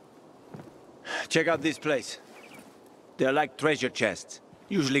 Check out this place. They're like treasure chests.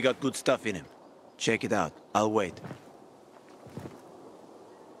 Usually got good stuff in them. Check it out. I'll wait.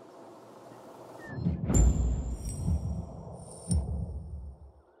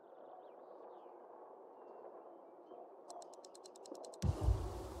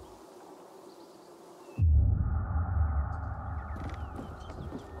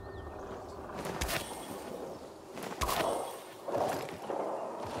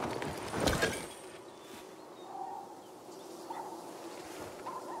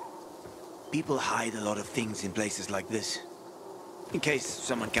 People hide a lot of things in places like this. In case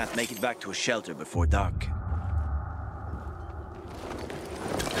someone can't make it back to a shelter before dark.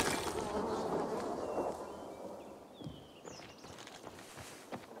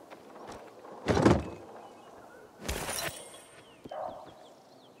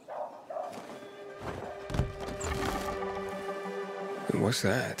 What's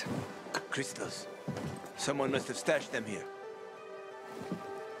that? Crystals. Someone must have stashed them here.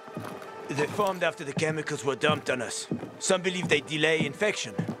 They formed after the chemicals were dumped on us. Some believe they delay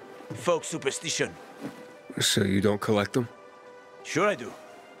infection. Folk superstition. So you don't collect them? Sure I do.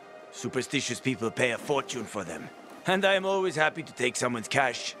 Superstitious people pay a fortune for them. And I am always happy to take someone's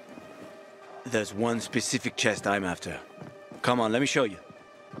cash. There's one specific chest I'm after. Come on, let me show you.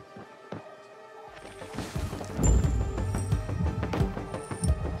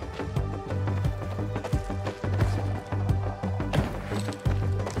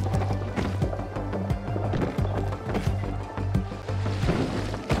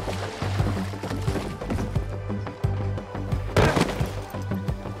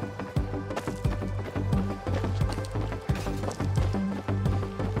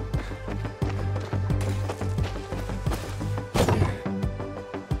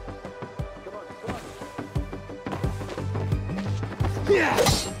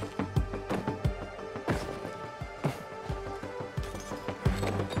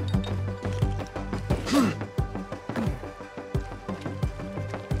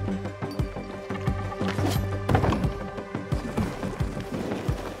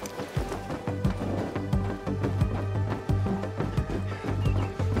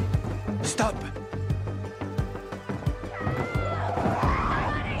 Stop!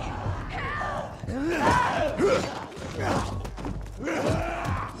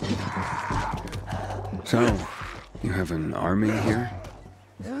 So, you have an army here?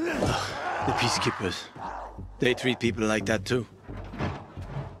 The peacekeepers. They treat people like that too.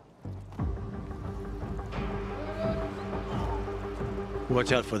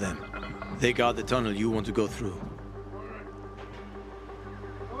 Watch out for them. They guard the tunnel you want to go through.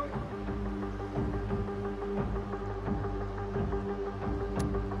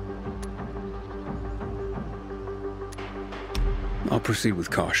 I'll proceed with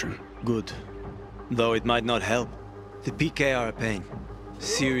caution. Good. Though it might not help. The PK are a pain.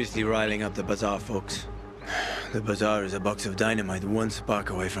 Seriously riling up the bazaar folks. The bazaar is a box of dynamite one spark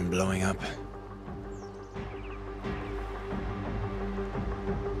away from blowing up.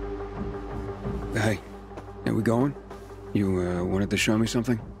 Hey, are we going? You, wanted to show me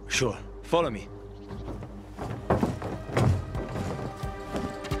something? Sure. Follow me.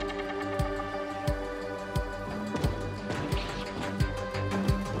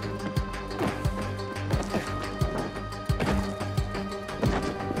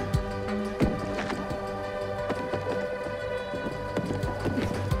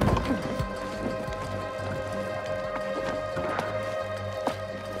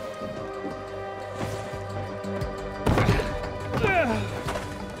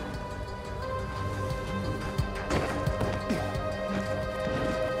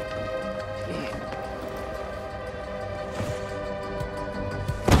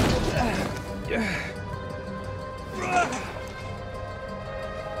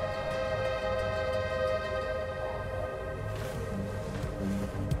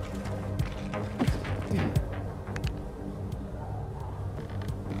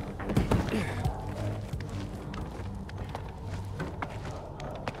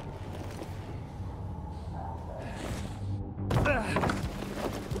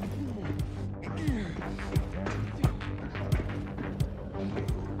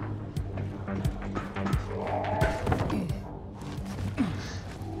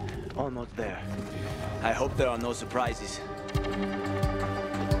 Almost there. I hope there are no surprises.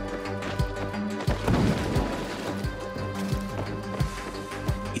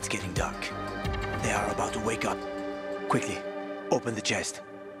 It's getting dark. They are about to wake up. Quickly, open the chest.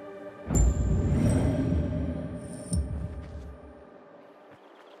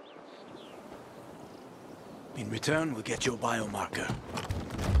 In return, we'll get your biomarker.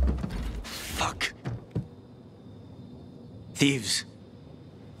 Fuck. Thieves.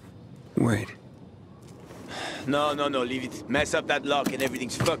 Wait. No, leave it. Mess up that lock and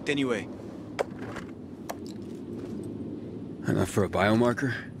everything's fucked anyway. Enough for a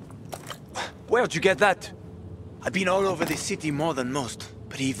biomarker? Where'd you get that? I've been all over this city more than most,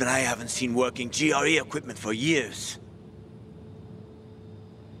 but even I haven't seen working GRE equipment for years.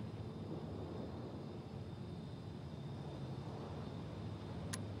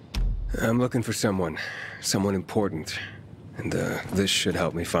 I'm looking for someone important, and this should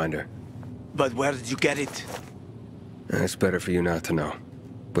help me find her. But where did you get it? It's better for you not to know.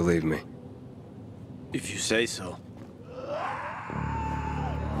 Believe me. If you say so.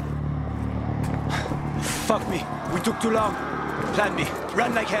 Fuck me. We took too long. Plan B.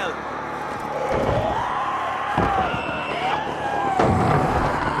 Run like hell.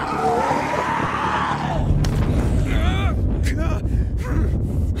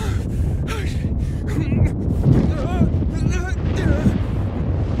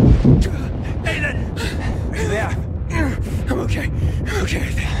 Aiden! Are you there? I'm okay. I'm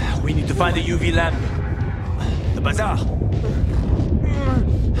okay. We need to find the UV lamp. The bazaar.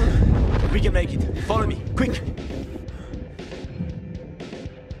 We can make it. Follow me, quick.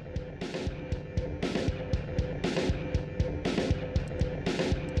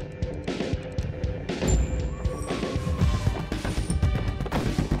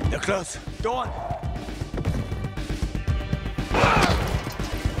 They're close. Go on.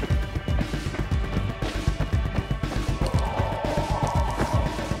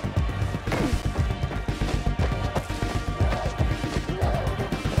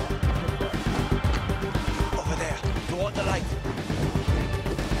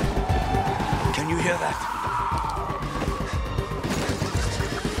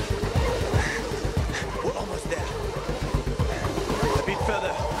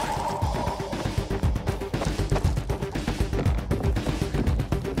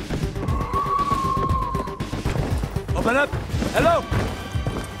 Open up! Hello!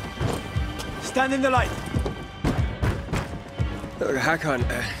 Stand in the light. Hakon,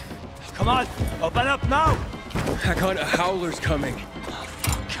 Come on! Open up now! Hakon, a howler's coming.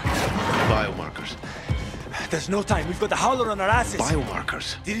 Biomarkers. There's no time. We've got the howler on our asses.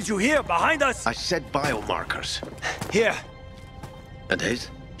 Biomarkers. Didn't you hear? Behind us! I said biomarkers. Here. And his?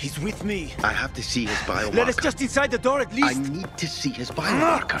 He's with me. I have to see his biomarker. Let us just inside the door at least. I need to see his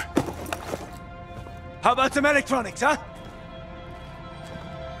biomarker. How about some electronics, huh?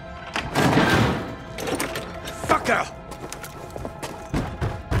 Fucker!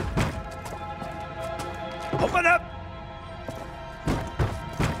 Open up!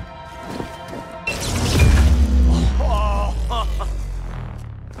 Oh.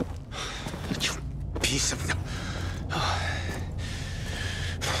 You piece of...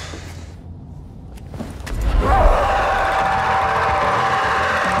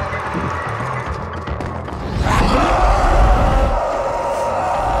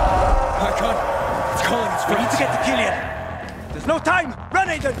 We need to get to Killian. There's no time. Run,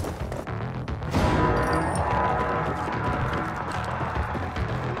 Aiden.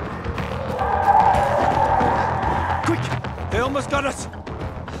 Quick! They almost got us.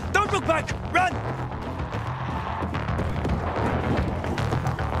 Don't look back. Run!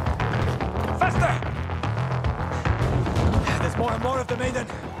 Faster! There's more and more of them, Aiden.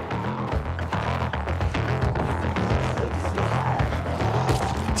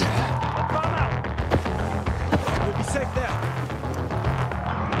 Safe there.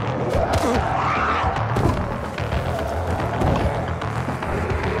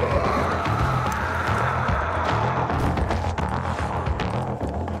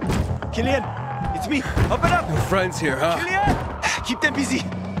 Killian, it's me. Open up. No friends here, huh? Killian, keep them busy.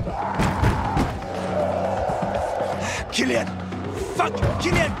 Killian, fuck,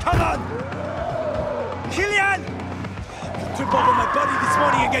 Killian, come on. Killian, trip over my body this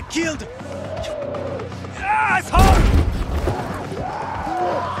morning and get killed. Asshole!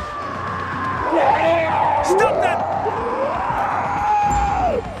 Stop them!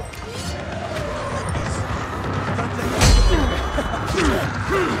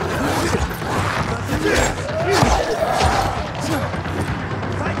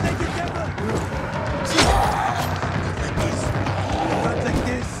 Fight like the devil! Not like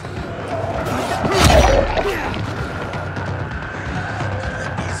this.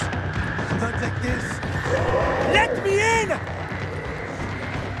 Not like this. Let me in!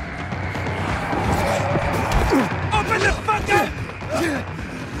 Open the fuck up!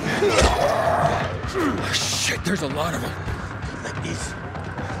 Shit, there's a lot of them. Like this.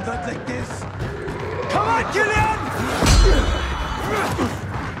 Not like this. Come on, Killian!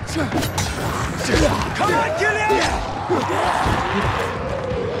 Come on, Killian!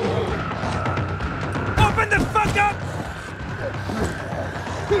 Open the fuck up!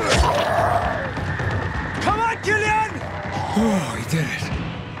 Come on, Killian! Oh, he did it.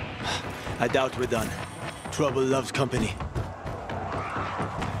 I doubt we're done. Trouble loves company.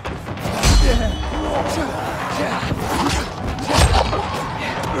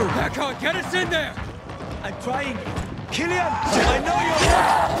 Hakon, get us in there! I'm trying. Killian, I know you're...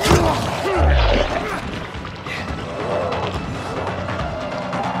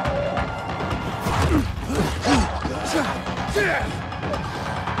 Is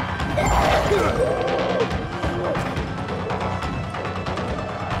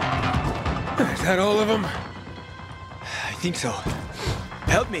that all of them? I think so.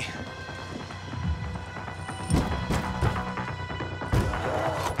 Help me.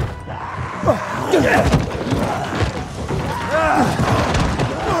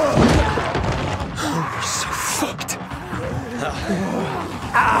 We're so fucked.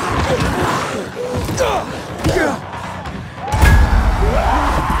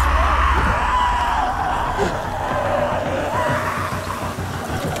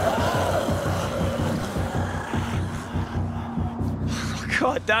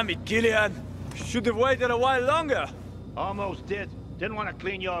 God damn it, Gillian. Should have waited a while longer. Almost did. Didn't want to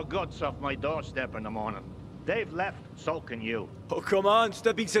clean your guts off my doorstep in the morning. They've left, so can you. Oh, come on,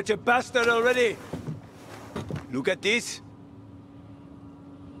 stop being such a bastard already. Look at this.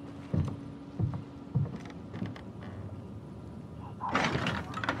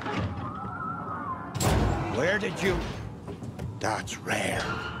 Where did you... That's rare.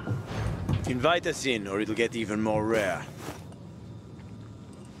 Invite us in, or it'll get even more rare.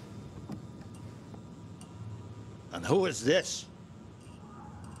 And who is this?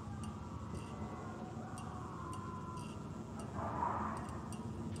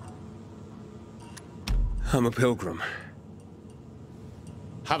 I'm a pilgrim.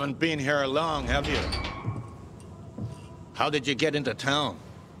 Haven't been here long, have you? How did you get into town?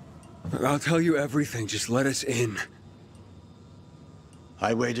 I'll tell you everything, just let us in.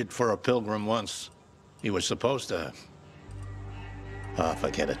 I waited for a pilgrim once. He was supposed to... Oh,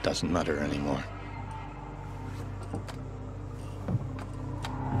 forget it, doesn't matter anymore.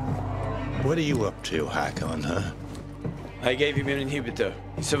 What are you up to, Hakon, huh? I gave him an inhibitor.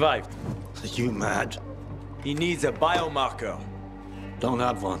 He survived. Are you mad? He needs a biomarker. Don't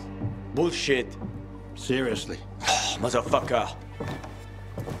have one. Bullshit. Seriously. Motherfucker.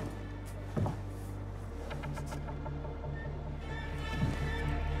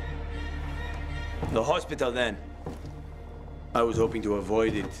 The hospital, then. I was hoping to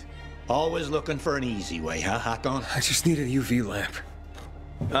avoid it. Always looking for an easy way, huh, Hakon? I just need a UV lamp.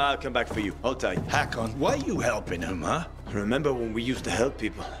 I'll come back for you. Hold tight. Hakon, why are you helping him, huh? Remember when we used to help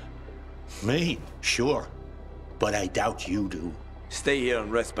people? Me? Sure. But I doubt you do. Stay here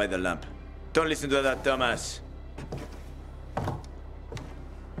and rest by the lamp. Don't listen to that dumbass.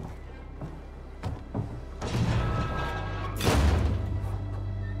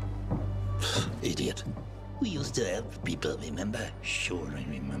 Idiot. We used to help people, remember? Sure, I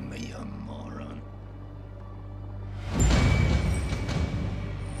remember, you moron.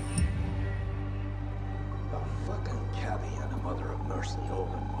 A fucking cabbie and a mother of mercy all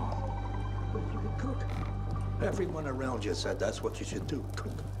in one. But you could cook. Everyone around you said that's what you should do,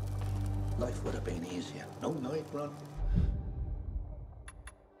 cook. Life would have been easier. No night run.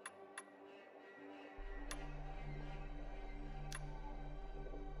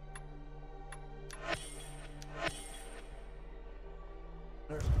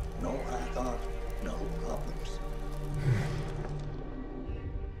 No Hakon, no problems.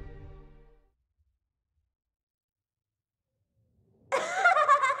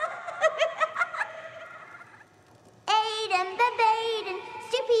 Aiden, babaden,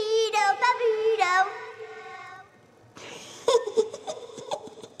 stupido, babudo.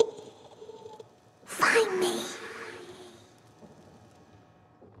 Find me.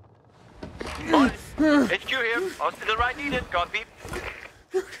 Boys, HQ here. Hospital right needed. Copy.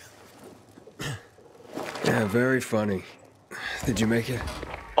 Yeah, very funny. Did you make it?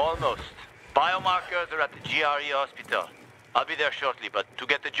 Almost. Biomarkers are at the GRE hospital. I'll be there shortly, but to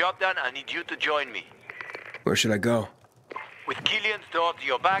get the job done, I need you to join me. Where should I go? With Killian's door to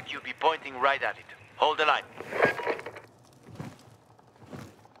your back, you'll be pointing right at it. Hold the line.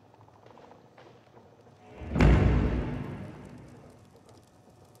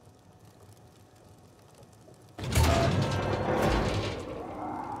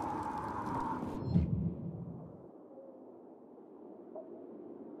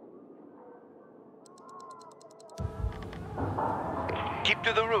 Keep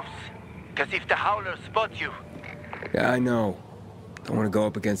to the roofs, because if the howlers spot you... Yeah, I know. Don't want to go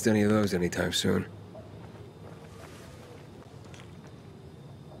up against any of those anytime soon.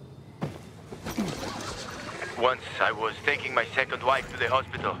 Once I was taking my second wife to the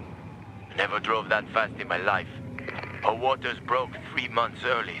hospital. Never drove that fast in my life. Her waters broke 3 months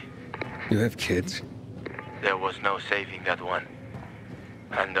early. You have kids? There was no saving that one.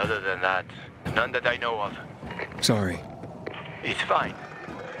 And other than that, none that I know of. Sorry. It's fine.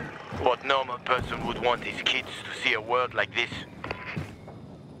 What normal person would want his kids to see a world like this?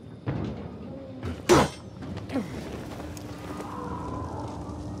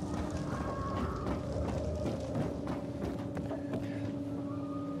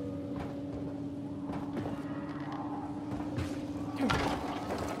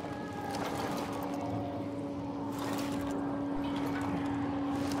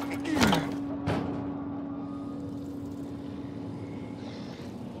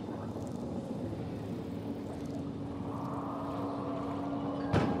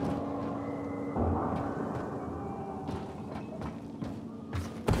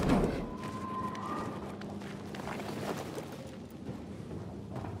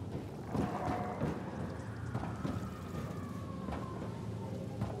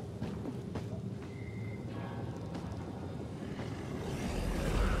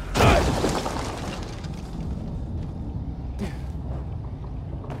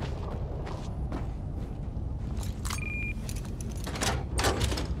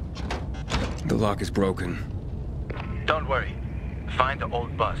 lock is broken. Don't worry. Find the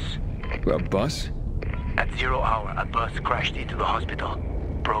old bus. A bus? At 0 hour, a bus crashed into the hospital.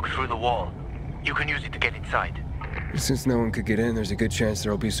 Broke through the wall. You can use it to get inside. Since no one could get in, there's a good chance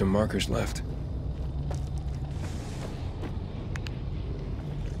there'll be some markers left.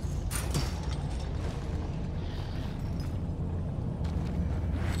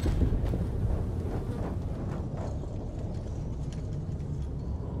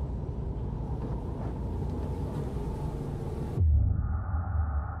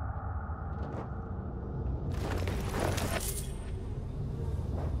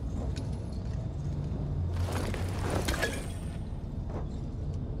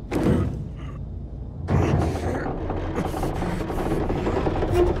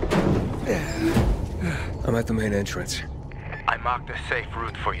 I'm at the main entrance. I marked a safe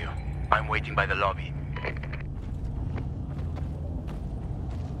route for you. I'm waiting by the lobby.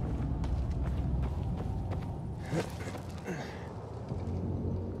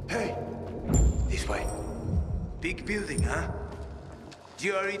 Hey! This way. Big building, huh?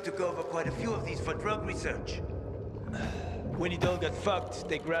 GRE took over quite a few of these for drug research. When it all got fucked,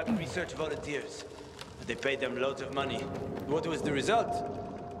 they grabbed research volunteers. They paid them loads of money. What was the result?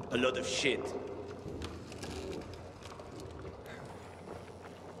 A lot of shit.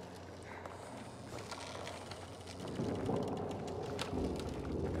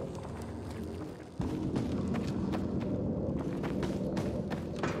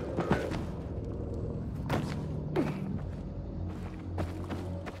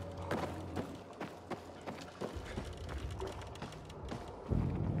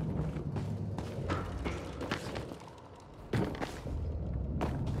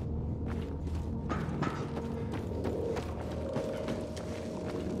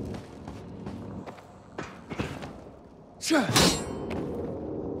 Sure.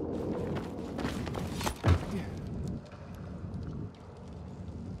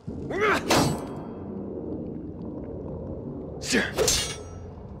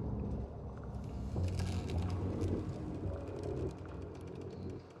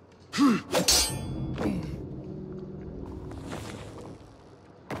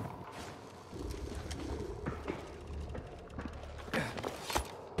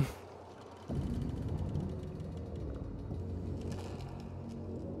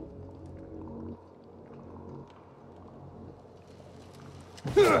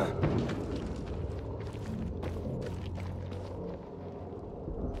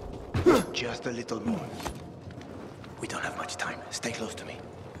 Just a little more. We don't have much time. Stay close to me.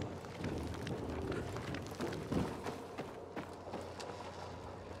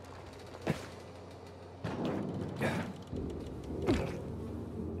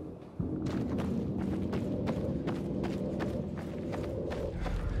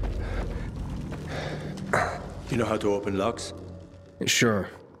 You know how to open locks? Sure.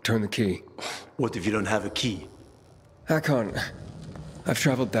 Turn the key. What if you don't have a key? Hakon, I've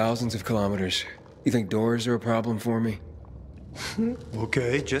traveled thousands of kilometers. You think doors are a problem for me?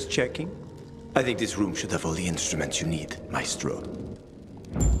 Okay, just checking. I think this room should have all the instruments you need, Maestro.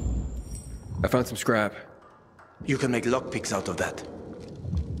 I found some scrap. You can make lockpicks out of that.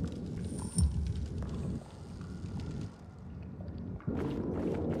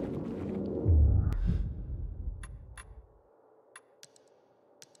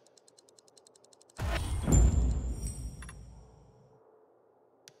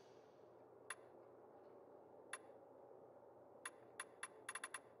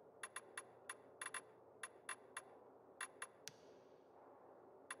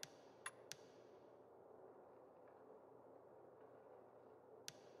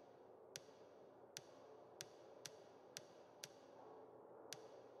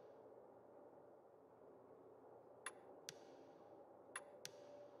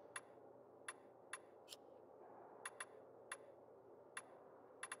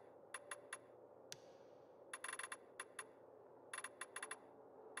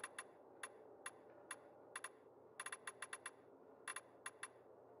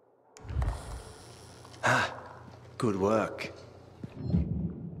 Ah, good work.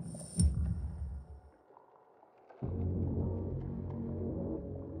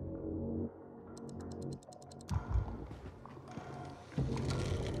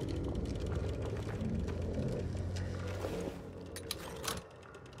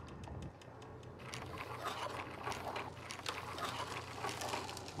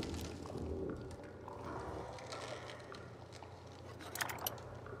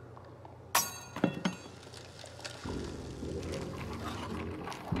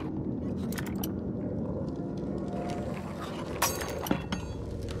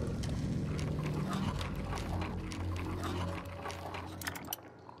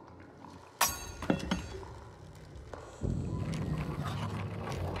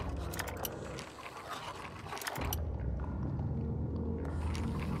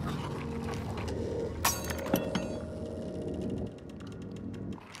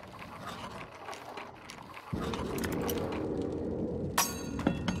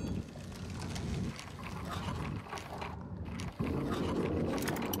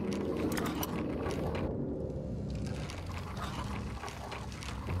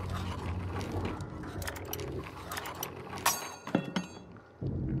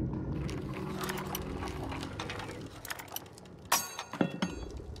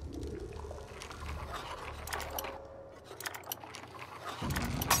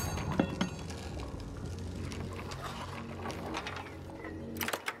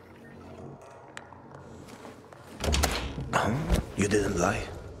 No? You didn't lie?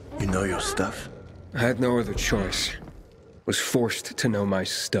 You know your stuff? I had no other choice. Was forced to know my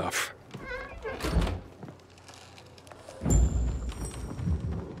stuff.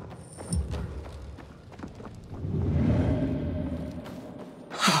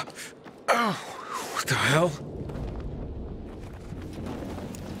 Oh, what the hell?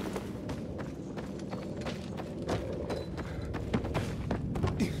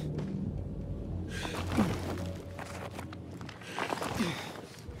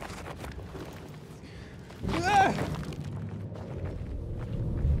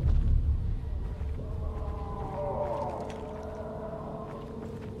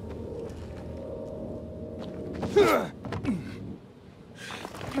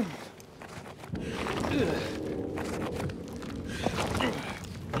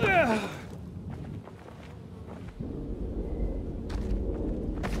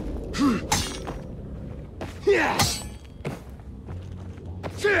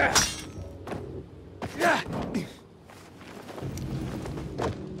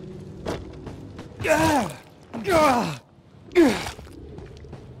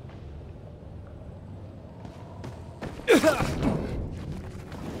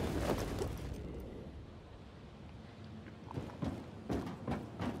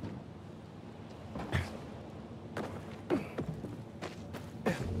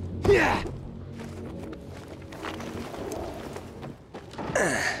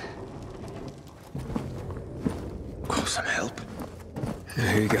 Call some help?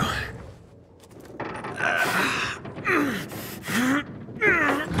 Here you go.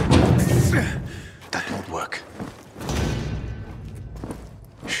 That won't work.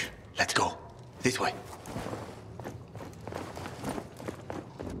 Shh, let's go. This way.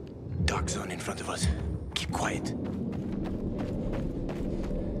 Dark zone in front of us. Keep quiet.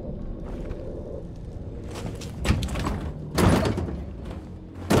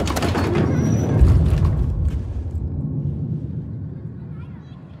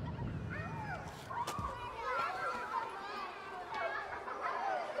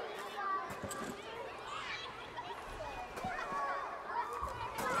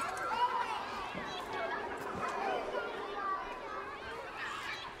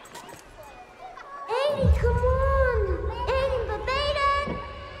 Aiden, come on! Aiden, Babaden!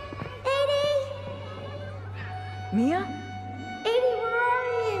 Aiden! Mia? Aiden, where are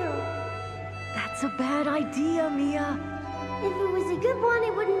you? That's a bad idea, Mia. If it was a good one,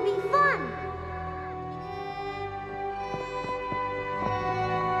 it wouldn't be fun.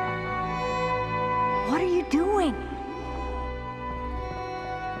 What are you doing?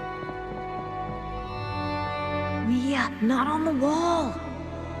 Mia, not on the wall.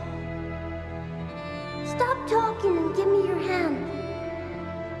 Stop talking and give me your hand.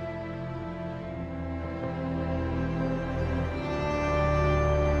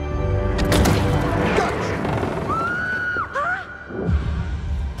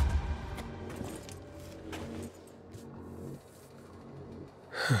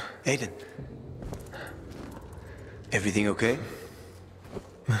 Aiden. Everything okay?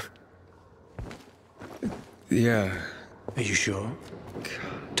 Yeah. Are you sure?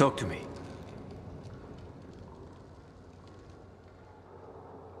 Talk to me.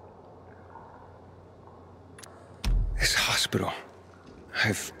 This hospital.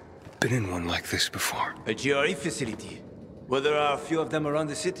 I've been in one like this before. A GRE facility. Well, there are a few of them around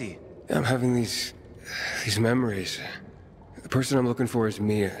the city. I'm having these memories. The person I'm looking for is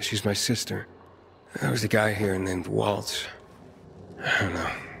Mia. She's my sister. There was a guy here named Waltz. I don't know.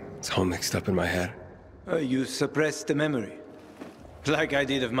 It's all mixed up in my head. You suppressed the memory. Like I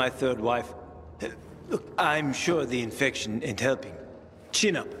did of my third wife. Look, I'm sure the infection ain't helping.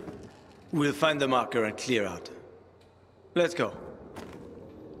 Chin up. We'll find the marker and clear out. Let's go.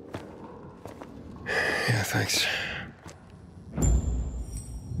 Yeah, thanks.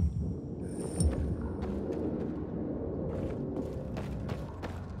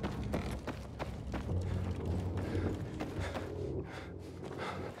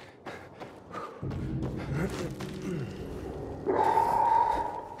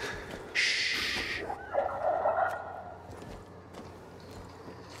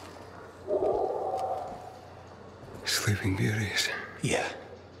 Sleeping Beauties. Yeah,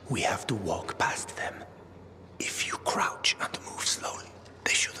 we have to walk past them. If you crouch and move slowly,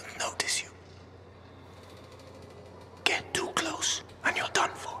 they shouldn't notice you. Get too close, and you're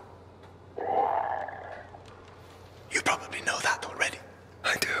done for. You probably know that already.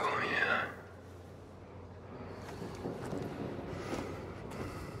 I do, yeah.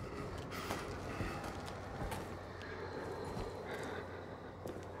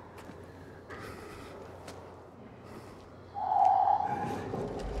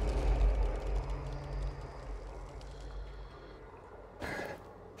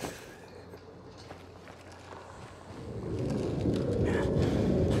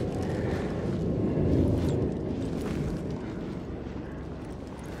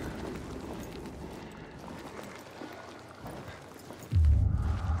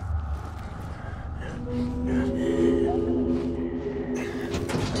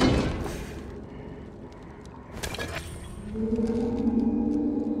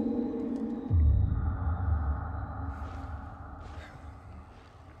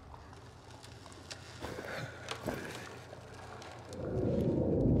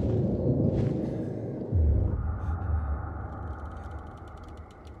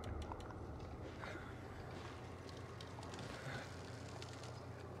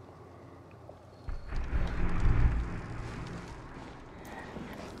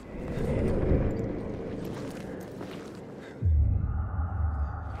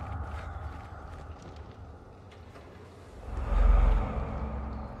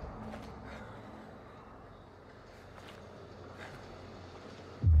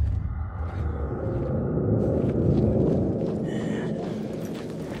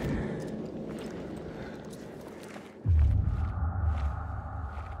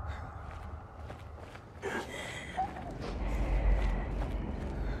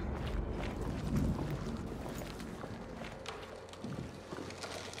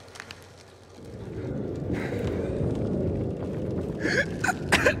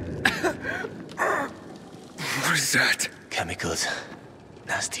 What is that? Chemicals.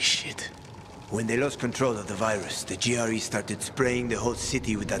 Nasty shit. When they lost control of the virus, the GRE started spraying the whole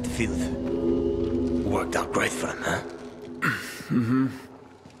city with that filth. Worked out great for them, huh? Mm-hmm.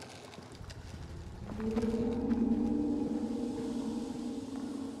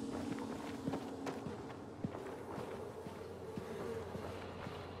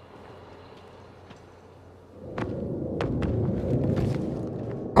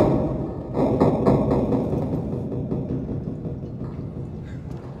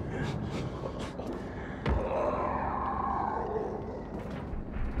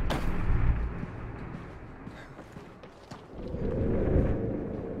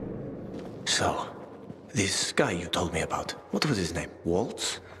 So, this guy you told me about, what was his name?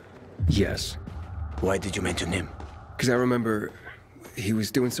 Waltz? Yes. Why did you mention him? Because I remember he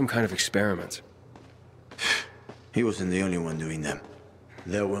was doing some kind of experiment. He wasn't the only one doing them.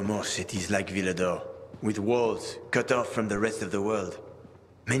 There were more cities like Villador, with walls cut off from the rest of the world.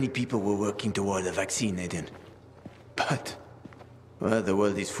 Many people were working toward a vaccine, Aiden. But, well, the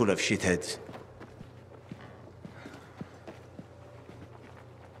world is full of shitheads.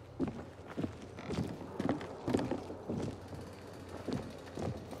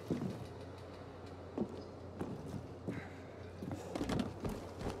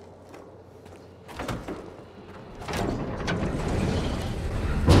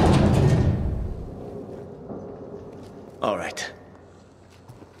 All right.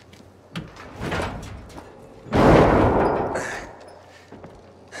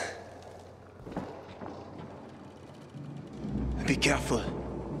 Be careful.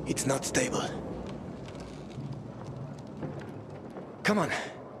 It's not stable. Come on.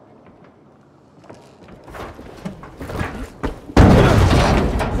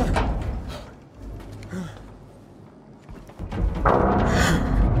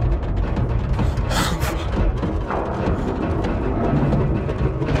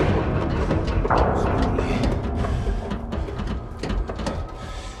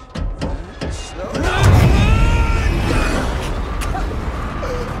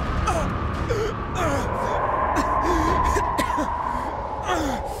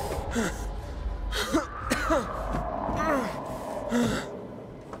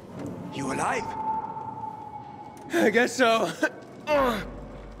 You alive? I guess so.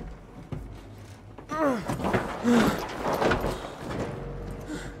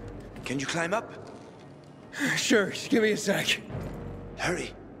 Can you climb up? Sure, just give me a sec.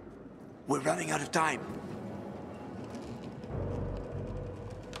 Hurry. We're running out of time.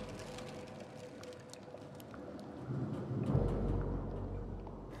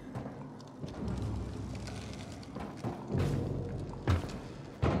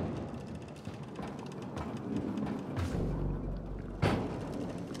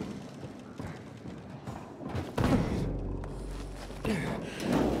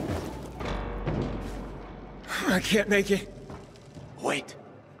 I can't make it. Wait.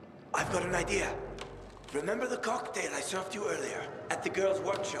 I've got an idea. Remember the cocktail I served you earlier at the girls'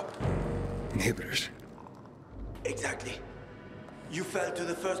 workshop? Inhibitors. Exactly. You fell to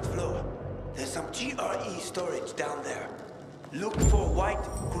the first floor. There's some GRE storage down there. Look for white,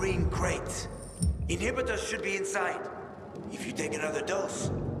 green crates. Inhibitors should be inside. If you take another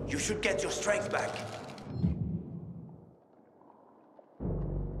dose, you should get your strength back.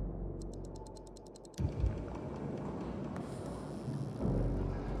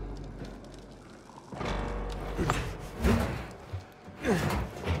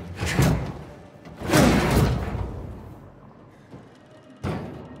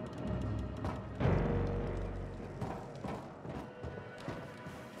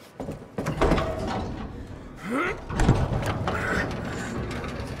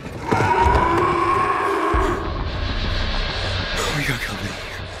 We got company.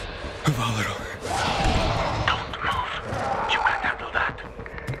 Volatile. Don't move. You can handle that.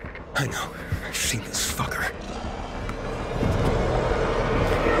 I know. I've seen this fucker.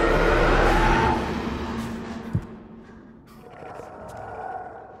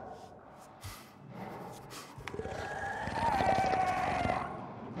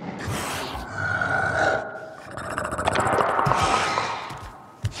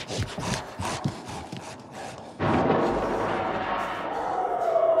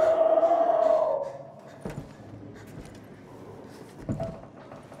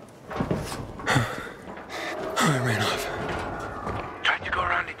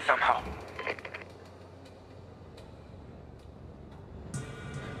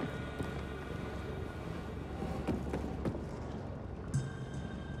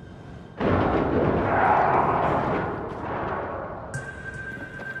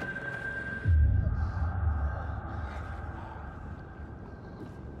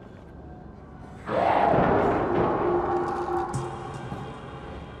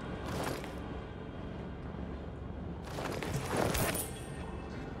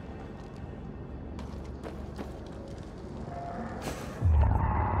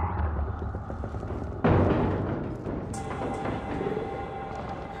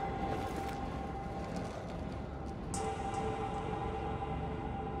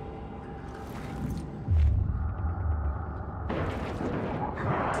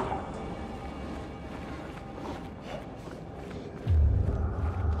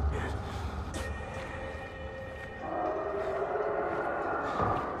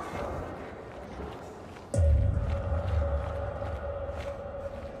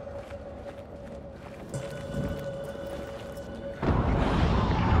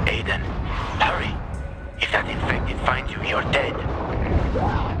 Aiden, hurry. If that infected finds you, you're dead.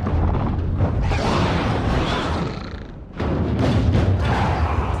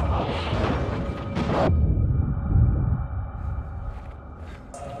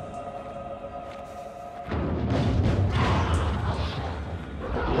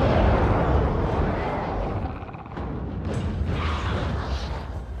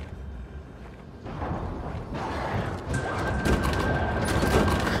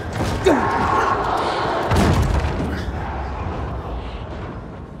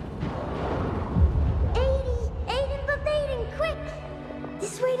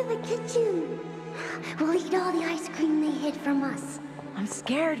 We'll eat all the ice cream they hid from us. I'm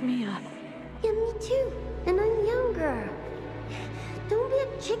scared, Mia. Yeah, me too. And I'm younger. Don't be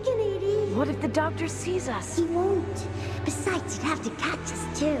a chicken, Edie. What if the doctor sees us? He won't. Besides, he'd have to catch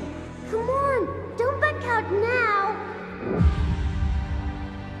us too. Come on, don't back out now.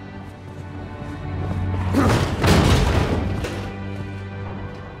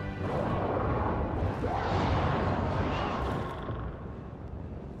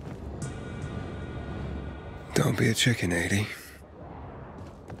 Don't be a chicken, 80.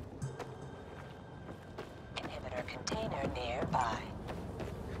 Inhibitor container nearby.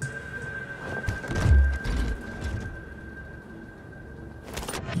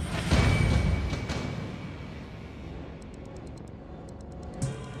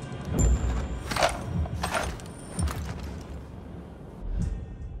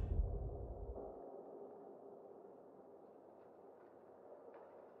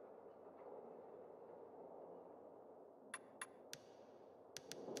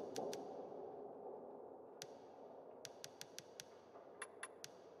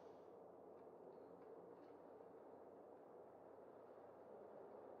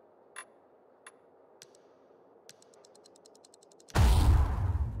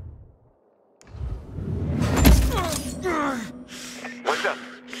 What's up?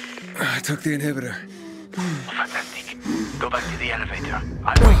 I took the inhibitor. Fantastic. Go back to the elevator.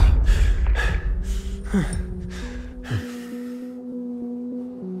 I'm waiting.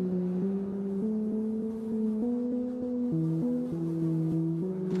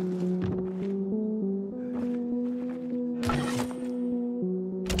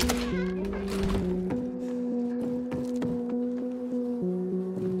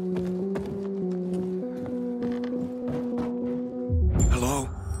 Hello?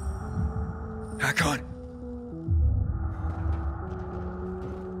 Hakon?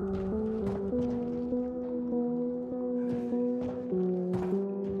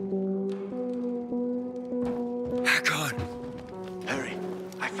 Hakon! Hurry.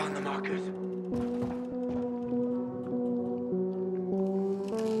 I found the markers.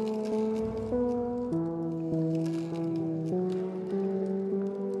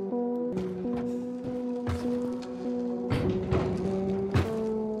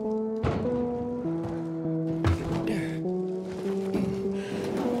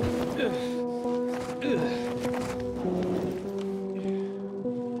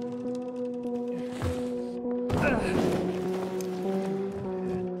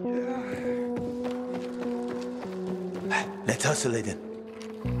 Let's hustle, Aiden.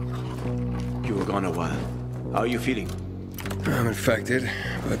 You were gone a while. How are you feeling? I'm infected,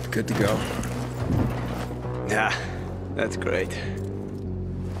 but good to go. Yeah, that's great.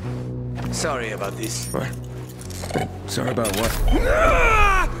 Sorry about this. What? Sorry about what?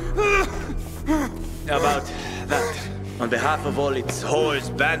 About that. On behalf of all its whores,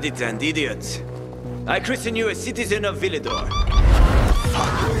 bandits, and idiots, I christen you a citizen of Villador.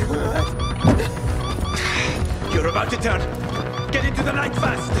 Fuck. You're about to turn. Get into the night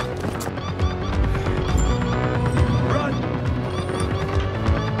fast. Run.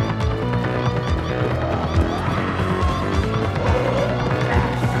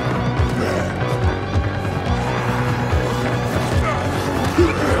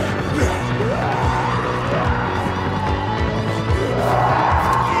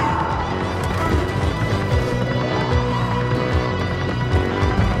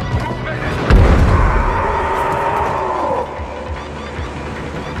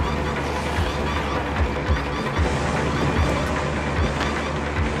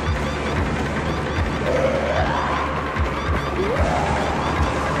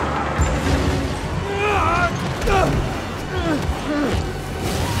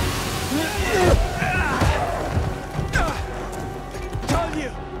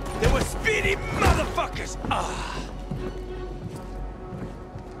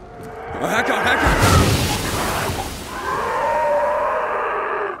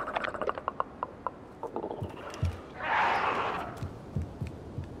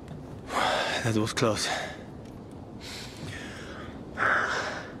 That was close.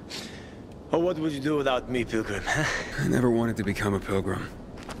 Oh, what would you do without me, Pilgrim? I never wanted to become a pilgrim.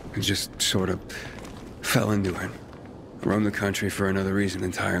 I just sort of fell into it. I roamed the country for another reason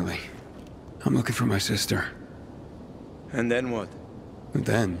entirely. I'm looking for my sister. And then what? And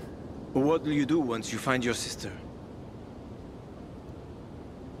then? What will you do once you find your sister?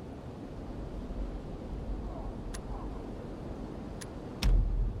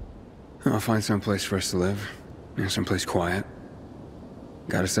 I'll find some place for us to live. Someplace quiet.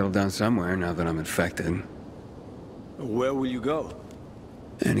 Gotta settle down somewhere now that I'm infected. Where will you go?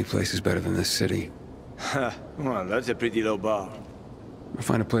 Any place is better than this city. Ha, well, that's a pretty low bar. I'll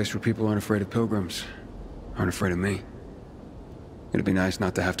find a place where people aren't afraid of pilgrims. Aren't afraid of me. It'd be nice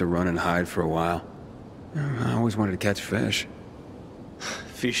not to have to run and hide for a while. I always wanted to catch fish.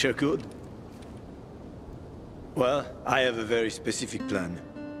 Fish are good. Well, I have a very specific plan.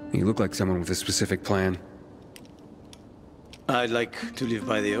 You look like someone with a specific plan. I'd like to live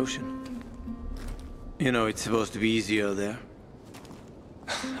by the ocean. You know, it's supposed to be easier there.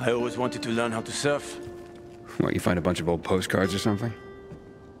 I always wanted to learn how to surf. What, you find a bunch of old postcards or something?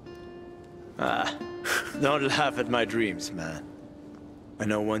 Ah, don't laugh at my dreams, man. I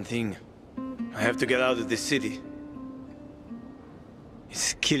know one thing. I have to get out of this city.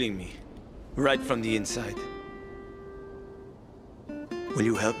 It's killing me, right from the inside. Will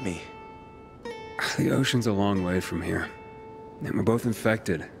you help me? The ocean's a long way from here. And we're both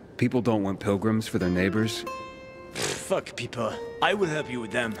infected. People don't want pilgrims for their neighbors. Fuck people. I will help you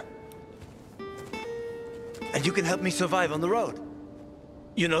with them. And you can help me survive on the road.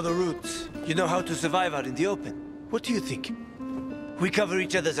 You know the routes. You know how to survive out in the open. What do you think? We cover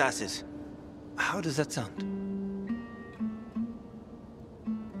each other's asses. How does that sound?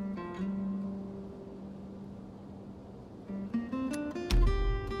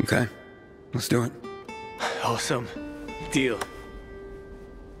 Okay, let's do it. Awesome. Deal.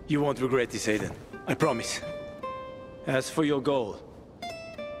 You won't regret this, Aiden. I promise. As for your goal,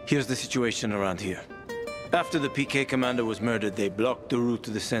 here's the situation around here. After the PK commander was murdered, they blocked the route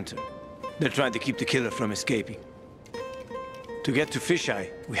to the center. They're trying to keep the killer from escaping. To get to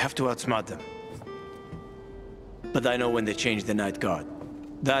Fisheye, we have to outsmart them. But I know when they change the night guard.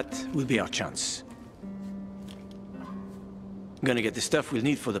 That will be our chance. I'm gonna get the stuff we'll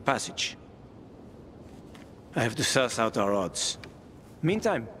need for the passage. I have to suss out our odds.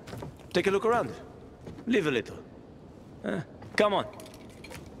 Meantime, take a look around. Live a little. Come on.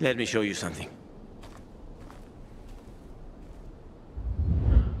 Let me show you something.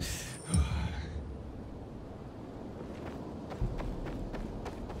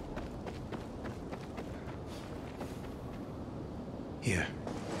 Here.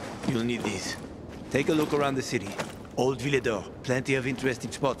 You'll need these. Take a look around the city. Old Villador. Plenty of interesting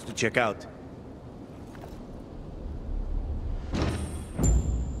spots to check out.